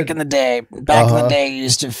got back in the day. Back in the day, you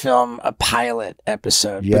used to film a pilot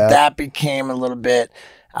episode, but that became a little bit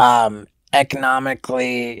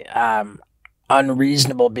economically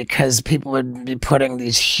unreasonable because people would be putting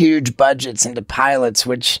these huge budgets into pilots,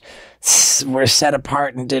 which were set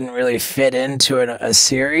apart and didn't really fit into a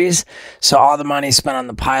series. So all the money spent on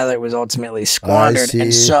the pilot was ultimately squandered.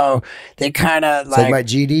 And so they kind of like my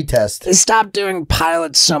GD test. They stopped doing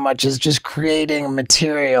pilots so much as just creating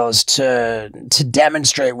materials to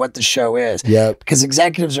demonstrate what the show is. Yeah. Because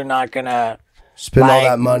executives are not going to spend all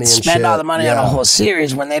that money and spend all the money on a whole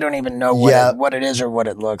series when they don't even know what it is or what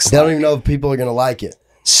it looks like. They don't even know if people are going to like it.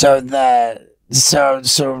 So the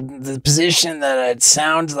position that it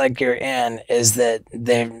sounds like you're in is that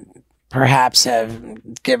they perhaps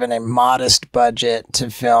have given a modest budget to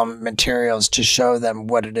film materials to show them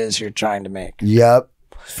what it is you're trying to make. Yep.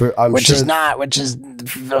 Which is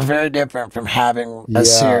very different from having a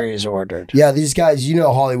series ordered. Yeah, these guys,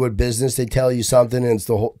 Hollywood business, they tell you something and it's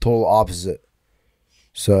the total opposite.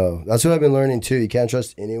 So that's what I've been learning too. You can't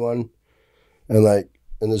trust anyone and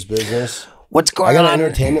in this business. What's going on? I got an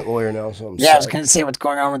entertainment lawyer now, so I'm I was going to say, what's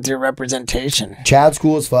going on with your representation? Chad's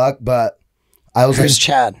cool as fuck, but I was Who's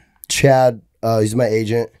Chad? Chad, he's my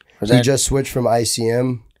agent. He just switched from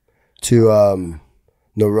ICM to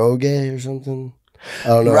Noroge or something. I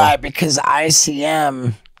don't know. Right, because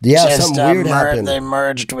ICM something weird happened. They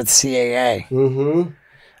merged with CAA. Mm-hmm.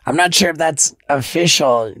 I'm not sure if that's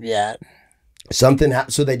official yet. So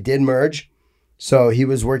they did merge. So he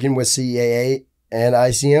was working with CAA and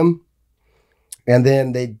ICM. And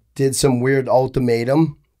then they did some weird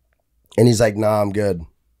ultimatum. And he's like, nah, I'm good.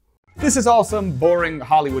 This is all some boring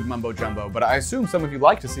Hollywood mumbo jumbo, but I assume some of you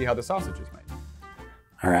like to see how the sausage is made.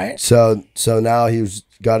 All right. So now he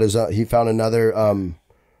found another,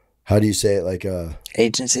 how do you say it?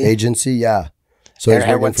 Agency? Agency, yeah. So he's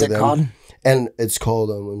working what's for it them. called? And it's called,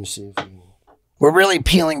 let me see. We're really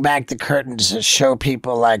peeling back the curtains to show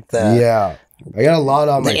people I got a lot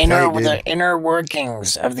on my plate, dude. The inner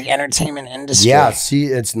workings of the entertainment industry. Yeah, see,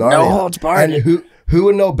 it's not. No holds barred. And who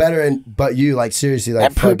would know better but you, seriously,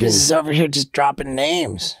 that Poopies is over here just dropping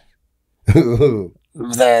names. the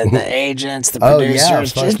agents, the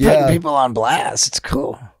producers, just putting people on blast. It's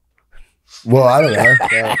cool. Well, I don't know.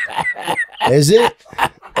 Is it?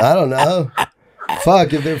 I don't know.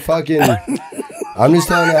 Fuck, if they're fucking... I'm just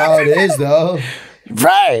telling you how it is, though.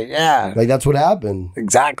 Right, yeah. That's what happened.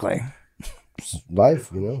 Exactly. It's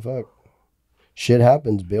life, fuck. Shit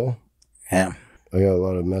happens, Bill. Yeah. I got a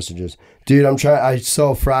lot of messages. Dude, I'm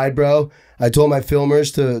so fried, bro. I told my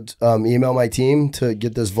filmers to email my team to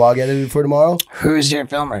get this vlog edited for tomorrow. Who's your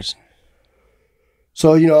filmers?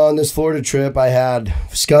 So, on this Florida trip, I had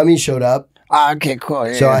Scummy showed up. Oh, okay, cool.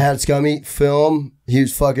 Yeah, So I had Scummy film. He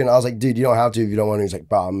was fucking, I was like, dude, you don't have to if you don't want to. He's like,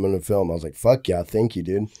 bro, I'm going to film. I was like, fuck yeah, thank you,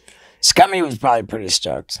 dude. Scummy was probably pretty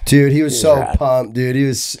stoked. Dude, he was so rad. pumped,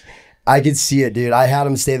 dude. I could see it, dude. I had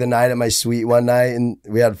him stay the night at my suite one night and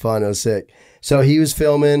we had fun. It was sick. So he was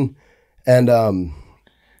filming and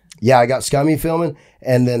I got Scummy filming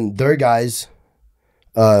and then their guys,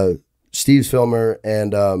 Steve's filmer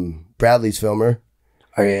and Bradley's filmer.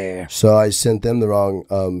 Oh, yeah. So I sent them the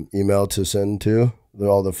wrong email to send to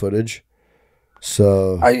all the footage.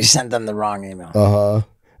 So Oh, you sent them the wrong email.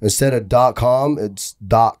 Instead of .com, it's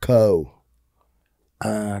 .co.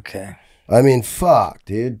 Okay. I mean, fuck,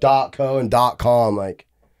 dude. .co and .com, like,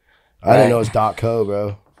 I didn't know it was .co,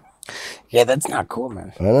 bro. Yeah, that's not cool,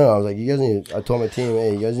 man. I know. I was like, you guys need. I told my team,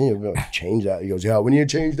 hey, you guys need to change that. He goes, yeah, we need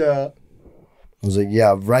to change that. I was like,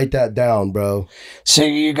 yeah, write that down, bro. So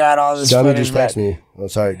you got all this Scummy footage. just text me. Oh,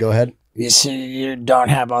 sorry. Go ahead. You see, you don't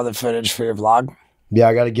have all the footage for your vlog? Yeah,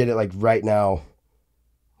 I got to get it like right now.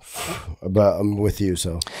 But I'm with you,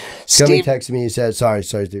 so. Scummy texted me. He said, sorry,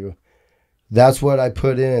 Steve. That's what I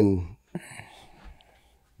put in.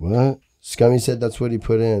 What? Scummy said that's what he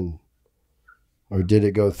put in. Or did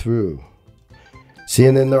it go through? See,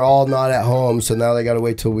 and then they're all not at home, so now they got to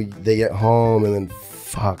wait till they get home, and then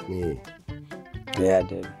fuck me. Yeah,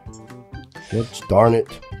 dude. Oops, darn it.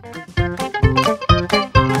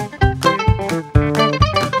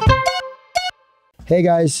 Hey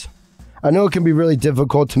guys, I know it can be really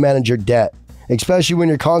difficult to manage your debt, especially when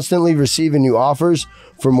you're constantly receiving new offers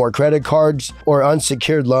for more credit cards or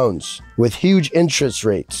unsecured loans with huge interest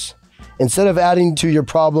rates. Instead of adding to your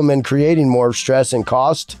problem and creating more stress and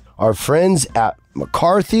cost, our friends at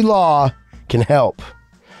McCarthy Law can help.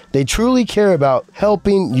 They truly care about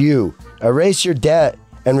helping you erase your debt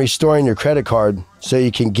and restoring your credit card so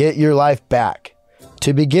you can get your life back.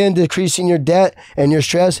 To begin decreasing your debt and your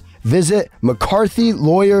stress, visit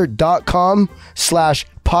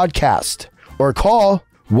mccarthylawyer.com/podcast or call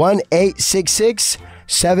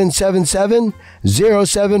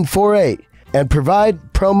 1-866-777-0748 and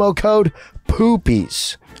provide promo code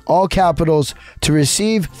Poopies, all capitals, to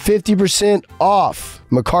receive 50% off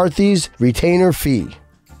McCarthy's retainer fee.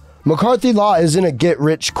 McCarthy Law isn't a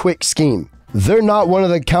get-rich-quick scheme. They're not one of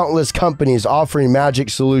the countless companies offering magic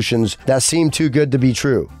solutions that seem too good to be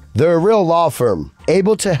true. They're a real law firm,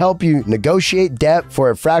 able to help you negotiate debt for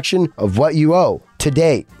a fraction of what you owe. To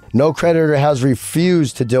date, no creditor has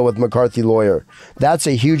refused to deal with McCarthy Lawyer. That's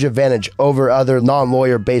a huge advantage over other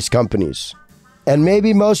non-lawyer-based companies. And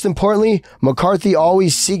maybe most importantly, McCarthy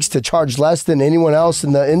always seeks to charge less than anyone else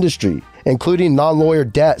in the industry, including non-lawyer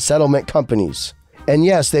debt settlement companies. And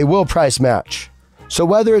yes, they will price match. So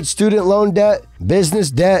whether it's student loan debt,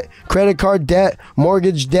 business debt, credit card debt,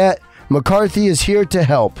 mortgage debt, McCarthy is here to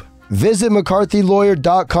help. Visit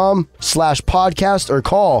mccarthylawyer.com/podcast or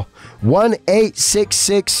call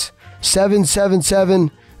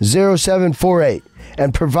 1-866-777-0748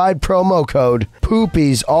 and provide promo code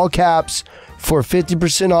Poopies, all caps, for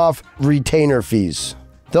 50% off retainer fees.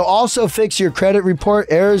 They'll also fix your credit report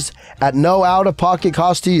errors at no out-of-pocket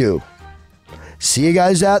cost to you. See you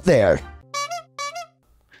guys out there.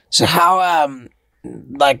 So how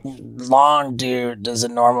long does a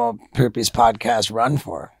normal Poopies podcast run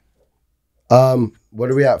for? What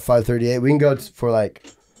are we at? 5:38. We can go for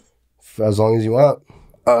for as long as you want.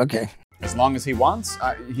 Oh, okay. As long as he wants.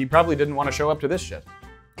 He probably didn't want to show up to this shit.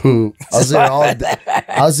 I was there all day.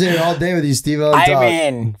 I was there all day with you, Steve. I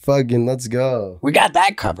mean, fucking let's go. We got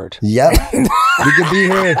that covered. Yep. We could be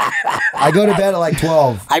here. I go to bed at like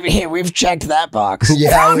 12. I mean, we've checked that box.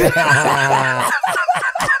 Yeah.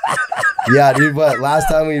 Yeah, dude. What? Last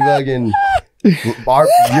time we fucking your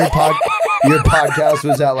podcast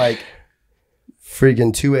was at like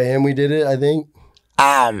freaking 2 a.m. We did it, I think.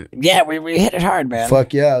 Yeah, we hit it hard, man.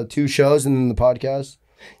 Fuck yeah, 2 shows and then the podcast.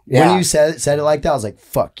 Yeah. When you said it like that, I was like,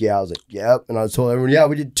 fuck yeah. I was like, yep. And I told everyone, yeah,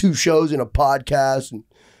 we did 2 shows and a podcast. And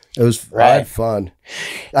it was I had fun.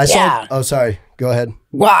 Oh, sorry. Go ahead.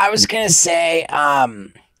 Well, I was going to say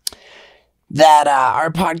that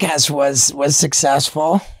our podcast was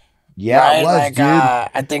successful. Yeah, right? it was, dude.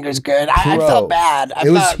 I think it was good. I felt bad. It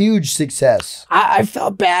was huge success. I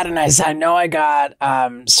felt bad, and I know I got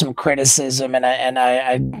some criticism, and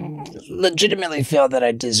I legitimately feel that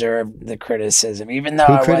I deserved the criticism, even though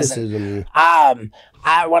I wasn't. You?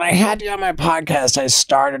 When I had you on my podcast, I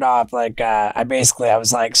started off I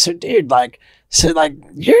was like, so dude,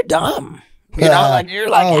 you're dumb, you know,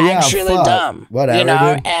 you're actually dumb, whatever, you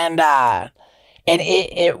know, dude. and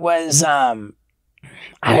it was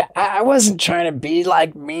I wasn't trying to be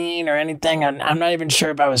mean or anything. I'm not even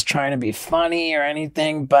sure if I was trying to be funny or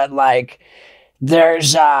anything, but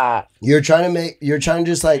there's You're trying to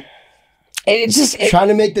just like trying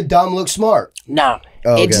to make the dumb look smart. No,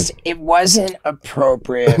 Oh, it wasn't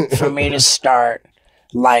appropriate for me to start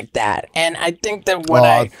like that. And I think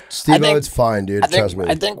that Steve-O, it's fine, dude. Trust me.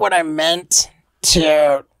 I think what I meant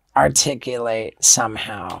to articulate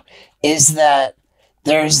somehow is that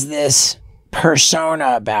there's this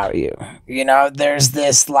persona about you. You know, there's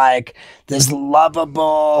this this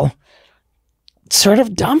lovable sort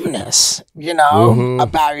of dumbness, you know,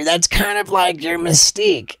 about you. That's kind of like your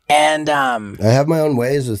mystique. And I have my own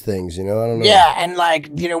ways with things, you know. I don't know. Yeah, and like,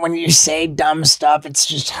 you know, when you say dumb stuff, it's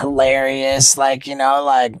just hilarious. Like, you know,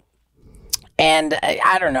 like, and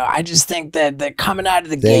I don't know. I just think that coming out of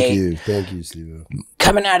the gate. Thank you, Steve.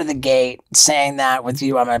 Coming out of the gate, saying that with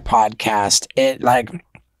you on my podcast, it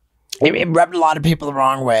rubbed a lot of people the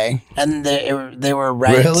wrong way, and they were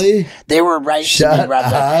right. Really? They were right Shut to be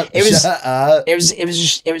rubbed. up. It was Shut up. it was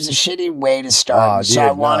a shitty way to start. Oh, so dude,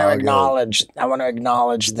 I want to no, acknowledge. I want to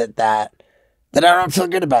acknowledge that I don't feel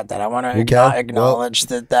good about that. I want to acknowledge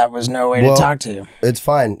that was no way to talk to you. It's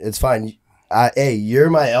fine. It's fine. Hey, you're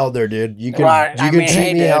my elder, dude. You can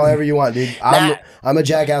treat me dude. however you want, dude. I'm a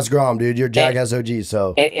jackass Grom, dude. You're jackass OG,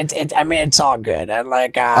 so I mean, it's all good.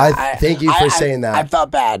 I thank you for saying that. I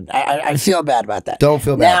felt bad. I feel bad about that. Don't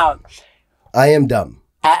feel bad. Now, I am dumb.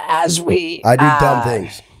 I do dumb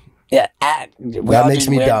things. Yeah, that makes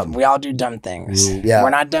me dumb. We all do dumb things. Yeah, we're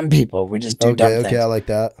not dumb people. We just do dumb things. Okay, I like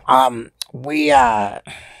that.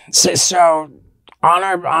 So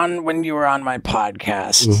on when you were on my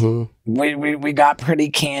podcast, we got pretty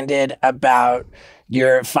candid about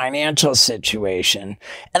your financial situation,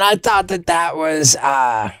 and I thought that was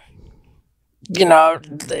you know,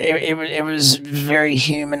 it was very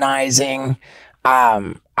humanizing.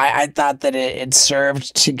 I thought that it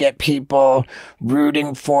served to get people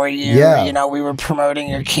rooting for you. Yeah. You know, we were promoting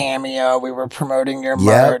your Cameo. We were promoting your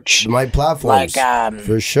merch. My platforms.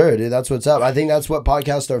 For sure, dude. That's what's up. I think that's what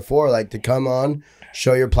podcasts are for. Like, to come on,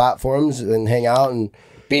 show your platforms, and hang out and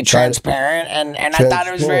be transparent. And I thought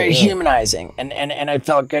it was very humanizing. And I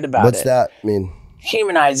felt good about it. What's that mean?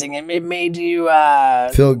 Humanizing. It made you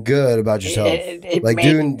feel good about yourself.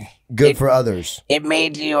 Doing good for others. It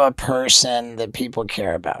made you a person that people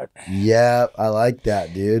care about. Yeah, I like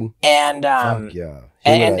that, dude. And fuck yeah.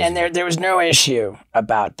 And there was no issue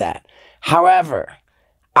about that. However,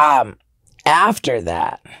 after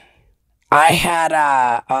that, I had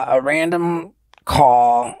a random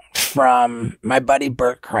call from my buddy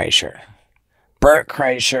Bert Kreischer. Bert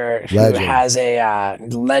Kreischer, who has a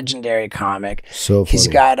legendary comic. So funny. He's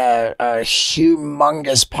got a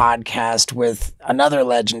humongous podcast with another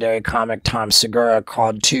legendary comic, Tom Segura,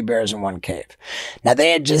 called Two Bears in One Cave. Now, they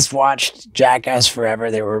had just watched Jackass Forever.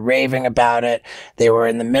 They were raving about it. They were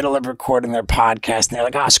in the middle of recording their podcast, and they're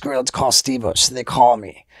like, screw it, let's call Steve-O. So they call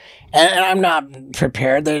me. And I'm not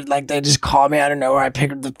prepared. They just call me out of nowhere. I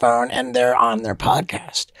pick up the phone, and they're on their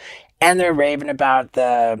podcast. And they're raving about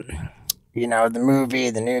the movie,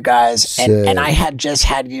 the new guys, and I had just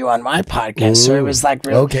had you on my podcast, so it was like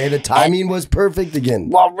really, okay. The timing was perfect again.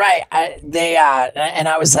 Well, right. And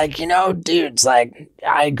I was like, dudes, like,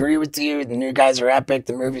 I agree with you. The new guys are epic.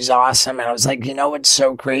 The movie's awesome. And I was like, what's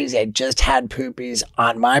so crazy? I just had Poopies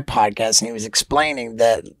on my podcast, and he was explaining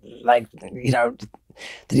that, like, that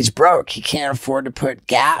he's broke. He can't afford to put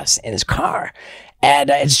gas in his car, and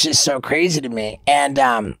it's just so crazy to me. And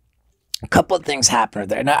a couple of things happened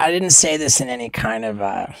there. Now, I didn't say this in any kind of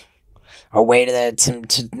a way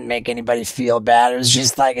to make anybody feel bad. It was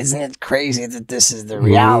just like, isn't it crazy that this is the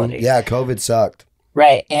reality? Yeah, COVID sucked.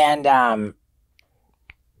 Right, and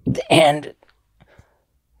it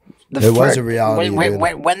was a reality.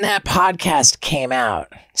 When that podcast came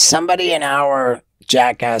out, somebody in our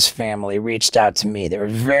Jackass family reached out to me. They were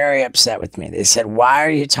very upset with me. They said, why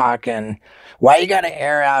you got to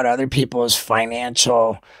air out other people's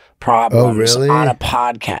financial problems on a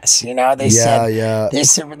podcast?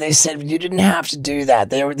 They said you didn't have to do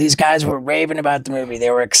that. These guys were raving about the movie.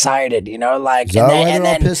 They were excited, like. Is that why they're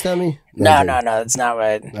all pissed at me? No, that's not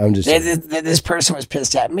what. I'm just. This person was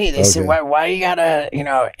pissed at me. They said, why you gotta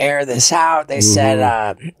air this out? They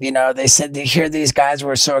said they said to hear these guys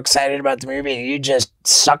were so excited about the movie, and you just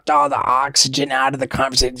sucked all the oxygen out of the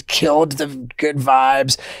conversation, killed the good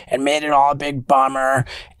vibes, and made it all a big bummer,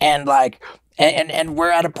 and like. And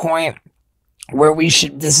we're at a point where we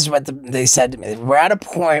should, this is what they said to me, we're at a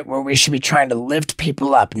point where we should be trying to lift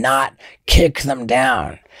people up, not kick them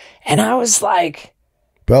down. And I was like,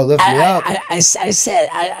 bro, lift me up. I said,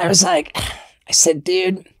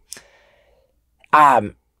 dude,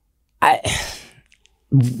 what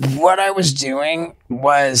I was doing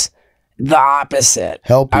was the opposite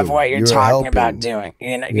Helping. of what you're You were talking helping. about doing.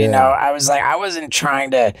 You know, Yeah. I was like, I wasn't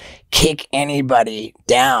trying to kick anybody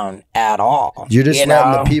down at all. You're just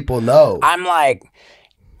letting the people know. I'm like,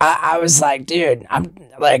 I was like, dude, I'm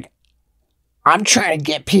trying to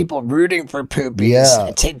get people rooting for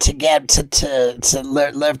Poopies to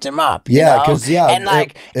lift him up. Yeah, because and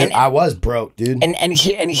like, I was broke, dude. And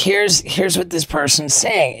here's what this person's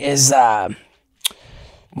saying is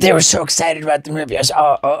they were so excited about the movie. I was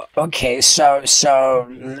okay, so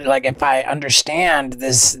like if I understand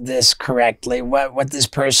this correctly, what this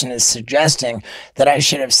person is suggesting, that I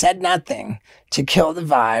should have said nothing to kill the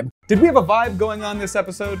vibe. Did we have a vibe going on this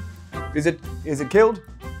episode? Is it killed?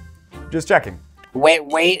 Just checking.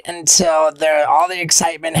 Wait until all the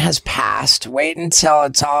excitement has passed. Wait until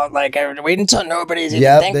it's all like. Wait until nobody's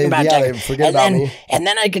even thinking about Jacka. They forget about me. And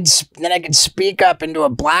then I could speak up into a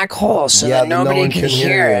black hole so that nobody can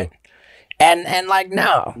hear it. And like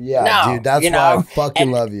no. Dude, that's why I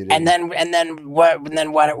fucking love you, dude. And then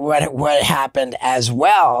what happened as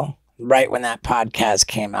well? Right when that podcast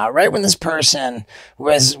came out, right when this person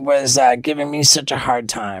was giving me such a hard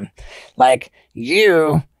time, like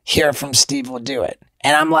you hear from Steve Will Do It,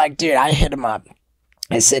 and I'm like, dude, I hit him up.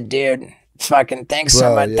 I said, dude, fucking thanks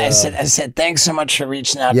so much. Yeah. I said thanks so much for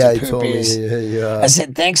reaching out Yeah, to he told me. Poopies. Yeah. I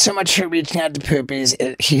said thanks so much for reaching out to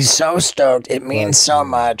Poopies. He's so stoked. It means so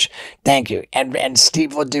much. Thank you. And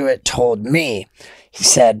Steve Will Do It told me, he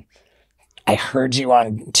said, I heard you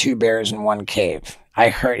on Two Bears in One Cave.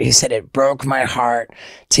 He said it broke my heart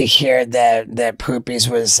to hear that Poopies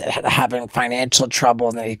was having financial trouble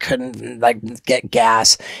and that he couldn't like get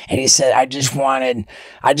gas. And he said, I just want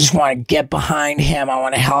to get behind him. I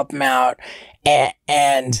want to help him out.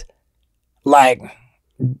 And like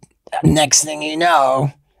next thing you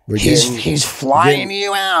know, he's flying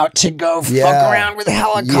you out to go fuck around with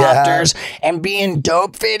helicopters and be in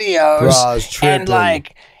dope videos. Bro, I was tripping.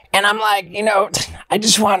 And I'm like, I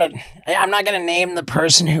just wanted, I'm not going to name the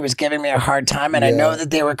person who was giving me a hard time. And I know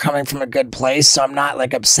that they were coming from a good place. So I'm not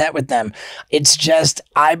like upset with them. It's just,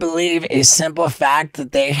 I believe a simple fact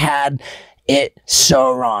that they had it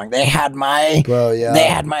so wrong. They had they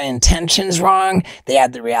had my intentions wrong. They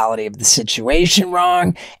had the reality of the situation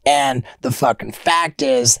wrong. And the fucking fact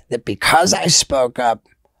is that because I spoke up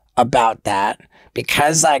about that,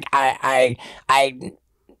 because like I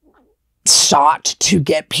sought to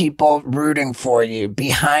get people rooting for you,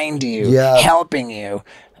 behind you, helping you.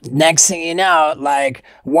 Next thing you know, like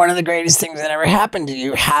one of the greatest things that ever happened to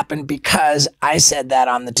you happened because I said that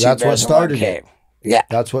on the Two That's Bears what in One started Cave. it. Yeah.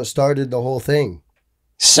 That's what started the whole thing.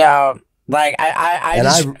 So like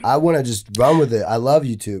I want to just run with it. I love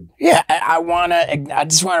YouTube. Yeah, I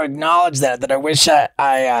just want to acknowledge that I wish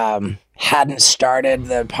I hadn't started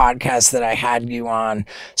the podcast that I had you on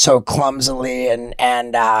so clumsily and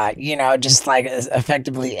just like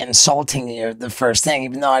effectively insulting you the first thing,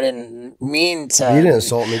 even though I didn't mean to. You didn't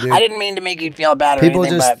insult me, dude. I didn't mean to make you feel bad or people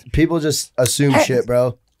anything. People just assume shit,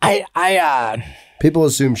 bro. People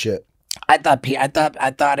assume shit. I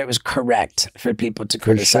thought it was correct for people to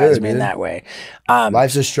criticize me in that way.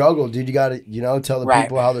 Life's a struggle, dude. You gotta, tell the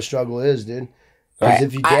people how the struggle is, dude. Because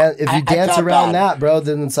if you dance around that, bro,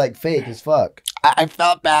 then it's like fake as fuck. I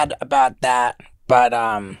felt bad about that, but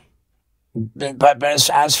as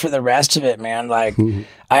for the rest of it, man, like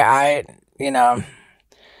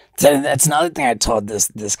that's another thing I told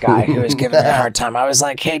this guy who was giving me a hard time. I was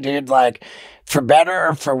like, hey, dude, like for better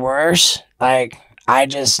or for worse, like I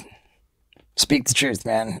just speak the truth,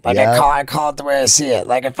 man. Like I call it the way I see it.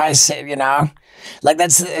 Like if I say, like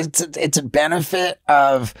it's a benefit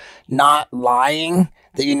of not lying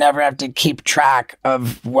that you never have to keep track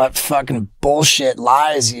of what fucking bullshit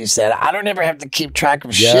lies you said. I don't ever have to keep track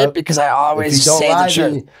of shit because I always say the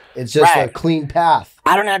truth. It's just a clean path.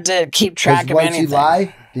 I don't have to keep track of anything. Once you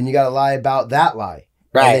lie, then you got to lie about that lie.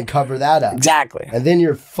 Right. And then cover that up. Exactly. And then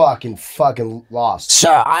you're fucking lost.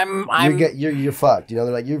 So you're fucked. They're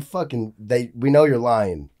like, you're fucking, we know you're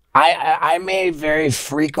lying. I may very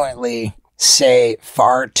frequently say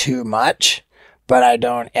far too much, but I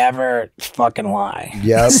don't ever fucking lie.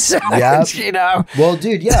 Yep. So, yep. Well,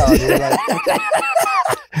 dude, yeah.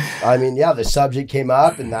 I mean, the subject came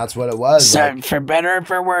up, and that's what it was. So, for better or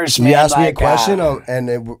for worse, man. You asked me a question,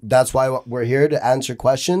 that's why we're here to answer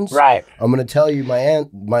questions. Right. I'm going to tell you my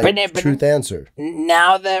truth answer.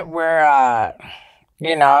 Now that we're,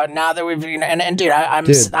 now that we've, and dude, I'm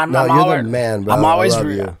you're always, the man, bro. I'm always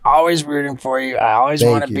rooting for you. I always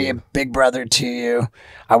want to be a big brother to you.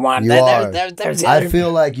 I want. I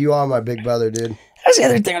feel like you are my big brother, dude. That's the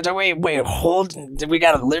other thing. I was like, wait, hold. We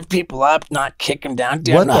gotta lift people up, not kick them down.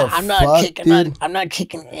 Dude, What the fuck, dude? I'm not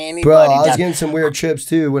kicking anybody Bro, I was down. getting some weird trips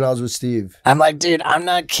too when I was with Steve. I'm like, dude, I'm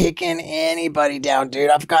not kicking anybody down,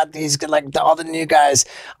 dude. I've got these all the new guys.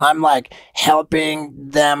 I'm like helping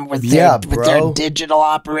them with their digital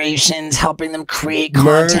operations, helping them create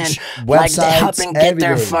content, websites, like helping get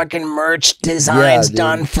their everything. fucking merch designs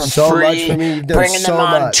done for free, much for me. You've done bringing so them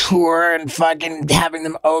on much. tour and fucking having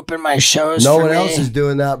them open my shows. No for one me. else is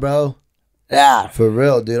doing that, bro. Yeah. For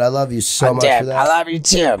real, dude. I love you so much for that. I love you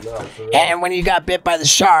too. And when you got bit by the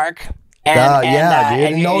shark, dude.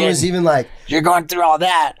 And no one was even like, you're going through all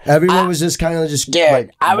that. Everyone was just kind of just dude,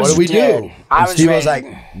 like, what do we do? And Steve was like,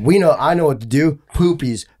 I know what to do.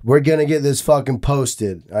 Poopies, we're gonna get this fucking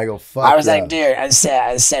posted. I go, fuck. I was like, dude, I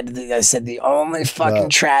said the only fucking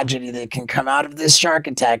tragedy that can come out of this shark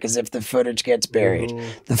attack is if the footage gets buried.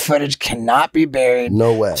 The footage cannot be buried.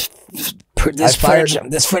 No way. This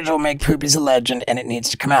footage will make Poopies a legend, and it needs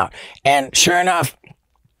to come out. And sure enough,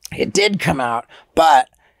 it did come out, but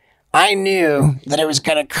I knew that it was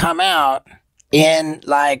going to come out in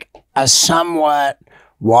like a somewhat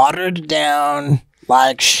watered down,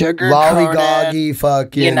 like sugar lollygoggy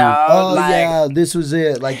fucking, you know, oh like, yeah, this was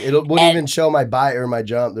it. Like it wouldn't even show my bite or my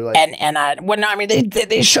jump. They're like,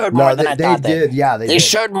 they showed more than I thought they did. Yeah, they did.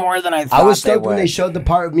 showed more than I thought. I was stoked when they showed the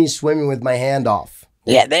part of me swimming with my hand off.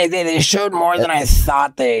 Yeah, they showed more than I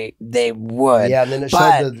thought they would. Yeah, and then it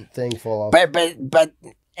showed the thing fall off. But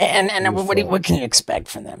what can you expect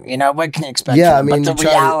from them? You know, what can you expect? Yeah, from them? I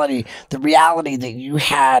mean, the reality that you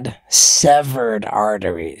had severed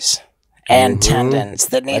arteries and tendons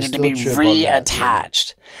that needed to be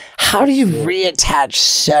reattached. How do you reattach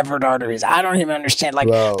severed arteries? I don't even understand. Like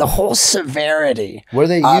the whole severity. What do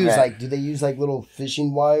they use? Like, do they use like little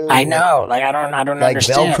fishing wire? I know. Like, I don't like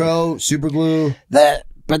understand. Velcro, super glue. The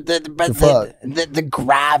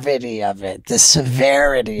gravity of it, the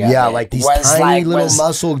severity of it, like these tiny little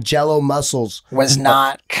muscle jello muscles was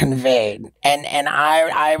not conveyed, and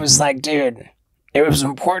I was like, dude, it was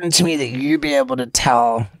important to me that you be able to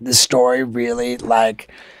tell the story really,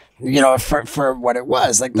 like, you know, for what it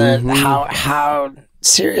was, like how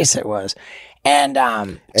serious it was, and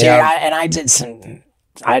dude, I did some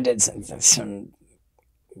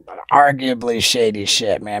arguably shady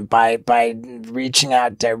shit, man, by reaching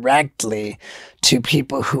out directly to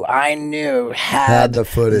people who I knew had the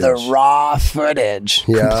footage, the raw footage,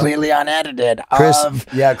 completely unedited.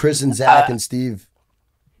 Chris and Zach and Steve.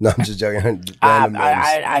 No, I'm just joking.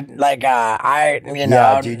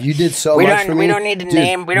 Dude, you did so much for me. We don't need to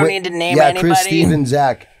name anybody. Yeah, Chris, Steve, and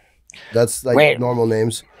Zach. That's like normal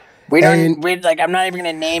names. I'm not even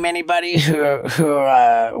gonna name anybody who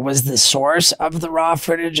was the source of the raw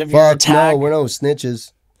footage of your attack. No, we're no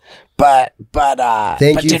snitches. But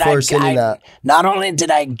thank you for sending that. Not only did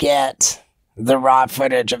I get the raw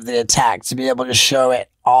footage of the attack to be able to show it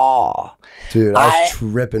all, dude, I was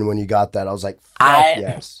tripping when you got that. I was like, fuck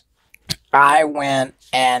yes. I went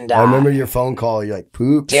and I remember your phone call. You're like,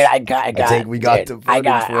 "Poops." Dude, I think we got the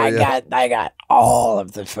footage for you. I got all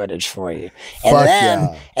of the footage for you.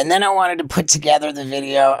 And then I wanted to put together the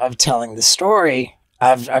video of telling the story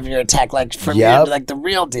of your attack, like from your, like the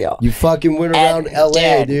real deal. You fucking went around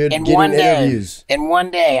LA, dude, getting interviews. In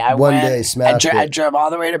one day, I drove all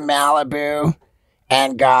the way to Malibu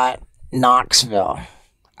and got Knoxville.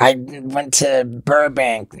 I went to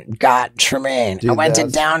Burbank, got Tremaine. Dude, I went to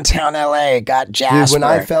downtown LA, got Jasper. Dude, when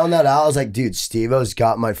I found that out, I was like, dude, Steve-O's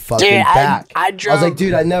got my fucking back. I was like,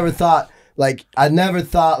 dude, I never thought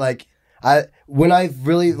when I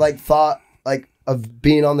really like thought like of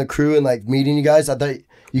being on the crew and like meeting you guys, I thought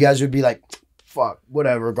you guys would be like, fuck,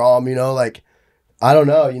 whatever, Grom, you know, like, I don't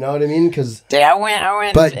know, you know what I mean? Cause dude, I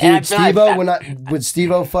went. But dude, Steve-O, when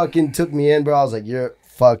Steve-O fucking took me in, bro, I was like, you're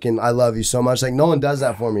fucking, I love you so much. Like, no one does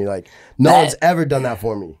that for me. Like, no one's ever done that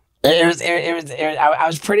for me. I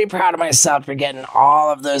was pretty proud of myself for getting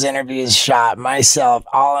all of those interviews shot myself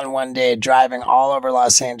all in one day, driving all over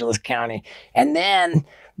Los Angeles County. And then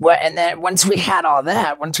once we had all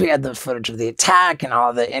that, once we had the footage of the attack and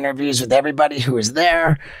all the interviews with everybody who was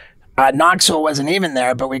there, Knoxville wasn't even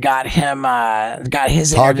there, but we got him, got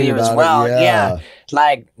his interview as well. Yeah.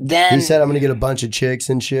 Like, then he said, I'm going to get a bunch of chicks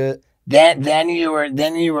and shit. Then you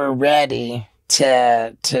were ready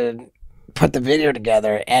to put the video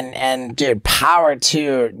together, and dude, power to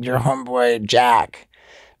your homeboy Jack,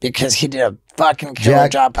 because he did a fucking killer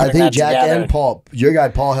job putting that together. I think Jack and Paul, your guy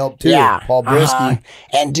Paul helped too. Yeah, Paul Brisky.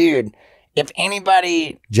 And dude, if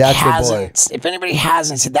anybody Jack's the boy.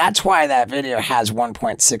 hasn't, so that's why that video has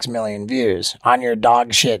 1.6 million views on your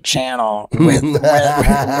dog shit channel with that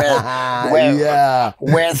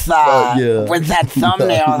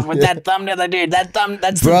thumbnail, dude. That's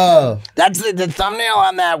the thumbnail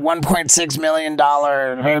on that $1.6 million,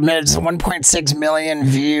 it's 1.6 million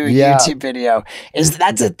view YouTube video.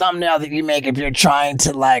 That's a thumbnail that you make if you're trying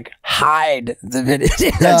to like hide the video.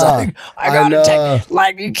 It's like, I gotta take,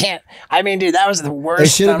 like, you can't. I mean, dude, that was the worst. It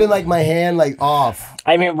should have been like my hand, like off.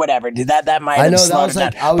 I mean, whatever, dude. That might have slowed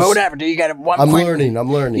it down. But whatever, dude. You got I'm learning.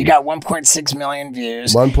 You got 1.6 million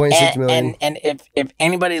views. 1.6 million. And if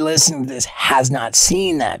anybody listening to this has not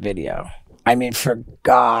seen that video, I mean, for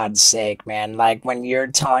God's sake, man, like when you're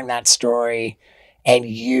telling that story and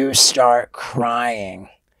you start crying,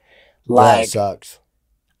 like, that sucks.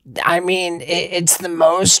 I mean, it's the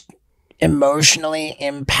most emotionally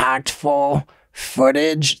impactful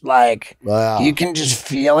footage. Like, you can just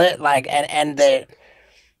feel it. Like, and I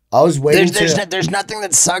was waiting. There's nothing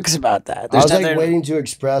that sucks about that. I was like waiting to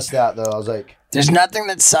express that though. I was like, there's nothing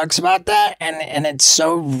that sucks about that, and it's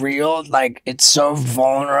so real. Like, it's so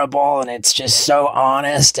vulnerable, and it's just so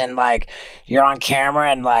honest, and like you're on camera,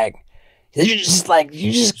 and like it's my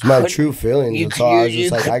true feelings. So I was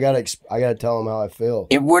just like, I gotta tell them how I feel.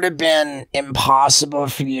 It would have been impossible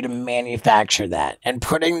for you to manufacture that, and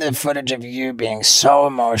putting the footage of you being so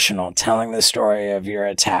emotional, telling the story of your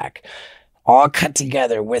attack, all cut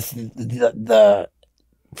together with the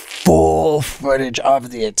full footage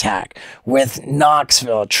of the attack with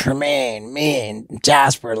Knoxville, Tremaine, me, and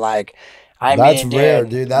Jasper. Like, that's rare,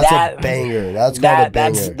 dude. That's a banger. That's called a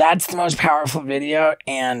banger. That's the most powerful video,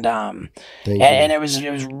 and it was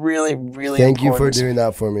really, really. Thank you for doing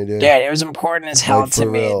that for me, dude. Yeah, it was important as hell to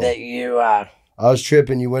me that you. I was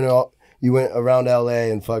tripping. You went around LA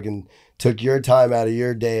and fucking took your time out of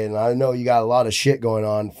your day, and I know you got a lot of shit going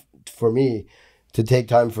on for me. To take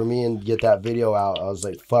time for me and get that video out, I was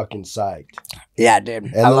like fucking psyched. Yeah, dude.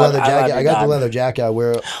 And the leather jacket. I got the leather jacket. I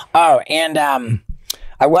wear it. Oh, and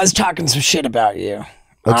I was talking some shit about you.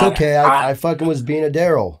 It's okay. I fucking was being a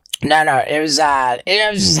Daryl. No, it was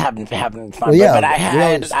just having fun. Well, yeah, but I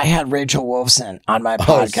had Rachel Wolfson on my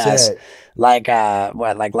podcast, like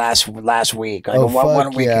last week, like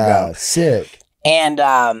one week ago. Sick. And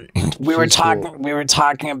we were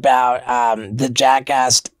talking about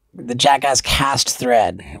the Jackass cast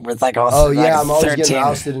thread with like all I'm always getting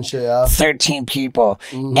ousted and shit. Yeah. 13 people,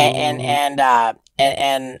 and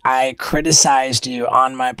I criticized you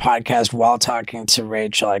on my podcast while talking to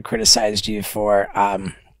Rachel. I criticized you for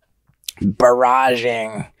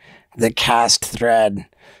barraging the cast thread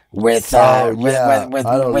with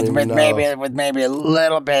maybe a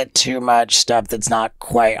little bit too much stuff that's not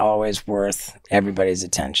quite always worth everybody's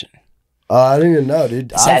attention. I didn't even know,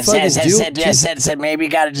 dude. Said maybe you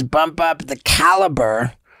got to just bump up the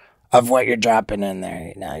caliber of what you're dropping in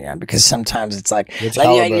there, because sometimes it's like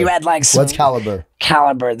you had like some, what's caliber?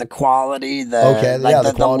 Caliber, the quality, the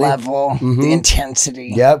level, the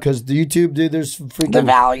intensity. Yeah, because the YouTube, dude, there's freaking the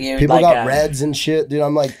value. People got reds and shit, dude.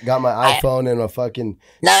 I'm like, got my iPhone and a fucking.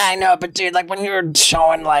 No, I know, but dude, like when you were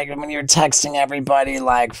showing, like when you were texting everybody,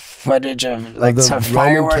 like footage of like some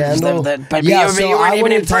fireworks, but you weren't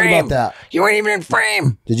even in frame. You weren't even in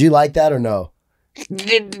frame. Did you like that or no?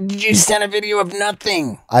 Did you send a video of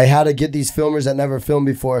nothing? I had to get these filmers that never filmed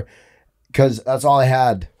before, because that's all I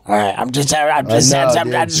had. All right, I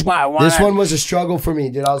just want. This one was a struggle for me,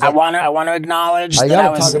 dude. I want to acknowledge. I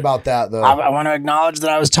gotta talk about that though. I want to acknowledge that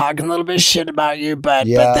I was talking a little bit of shit about you, but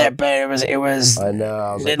it was. I know.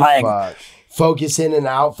 I was like fuck. Focus in and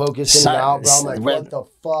out, bro. I'm like, what the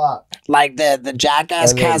fuck? Like the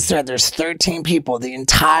Jackass cast thread, there's 13 people, the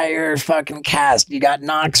entire fucking cast. You got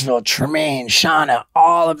Knoxville, Tremaine, Shauna,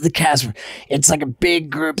 all of the cast. It's like a big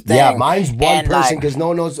group thing. Yeah, mine's one person because no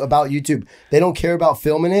one knows about YouTube. They don't care about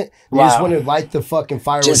filming it. They just want to light the fucking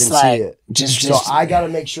fireworks and see it. So I got to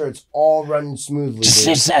make sure it's all running smoothly.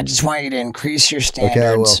 I just want you to increase your standards. Okay,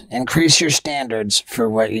 I will. Increase your standards for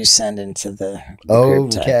what you send into the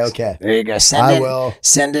group text. Okay. There you go.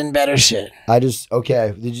 Send in better shit.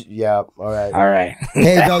 Okay. Yeah. All right.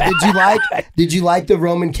 Hey, though, did you like the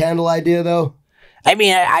Roman candle idea though? I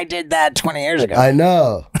mean, I did that 20 years ago. I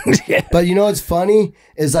know. But you know what's funny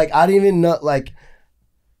is like I didn't even know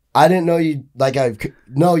I didn't know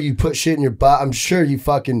you put shit in your butt. I'm sure you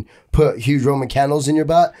fucking put huge Roman candles in your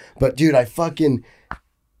butt. But dude, I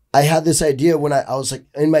had this idea when I was like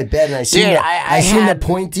in my bed and I seen the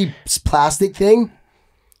pointy plastic thing.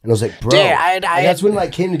 And I was like, bro. Dude, and that's when it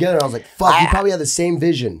like came together. And I was like, fuck, you probably had the same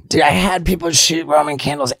vision. Dude, I had people shoot Roman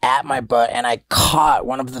candles at my butt, and I caught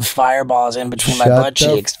one of the fireballs in between my butt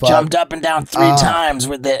cheeks. Jumped up and down 3 times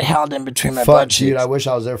with it held in between my butt cheeks. Dude, I wish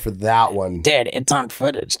I was there for that one. Dude, it's on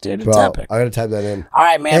footage, dude. It's bro, epic. I gotta type that in. All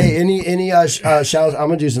right, man. Hey, any shout outs? I'm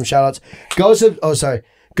gonna do some shout outs.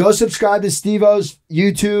 Go subscribe to Steve-O's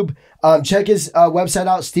YouTube. Check his website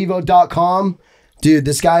out, stevo.com. Dude,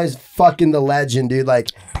 this guy is fucking the legend, dude. Like,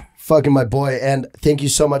 fucking my boy. And thank you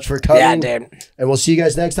so much for coming. Yeah, dude. And we'll see you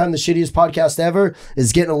guys next time. The shittiest podcast ever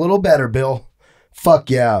is getting a little better, Bill.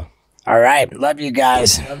 Fuck yeah. All right. Love you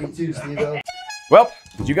guys. Love you too, Steve-O. Well,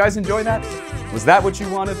 did you guys enjoy that? Was that what you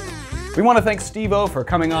wanted? We want to thank Steve-O for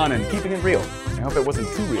coming on and keeping it real. I hope it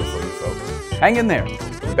wasn't too real for you folks. Hang in there.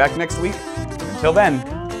 We'll be back next week. And until then,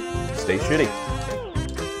 stay shitty.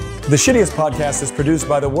 The Shittiest Podcast is produced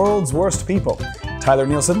by the world's worst people. Tyler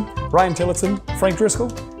Nielsen, Brian Tillotson, Frank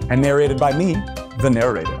Driscoll, and narrated by me, the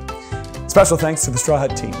narrator. Special thanks to the Straw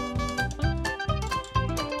Hut team.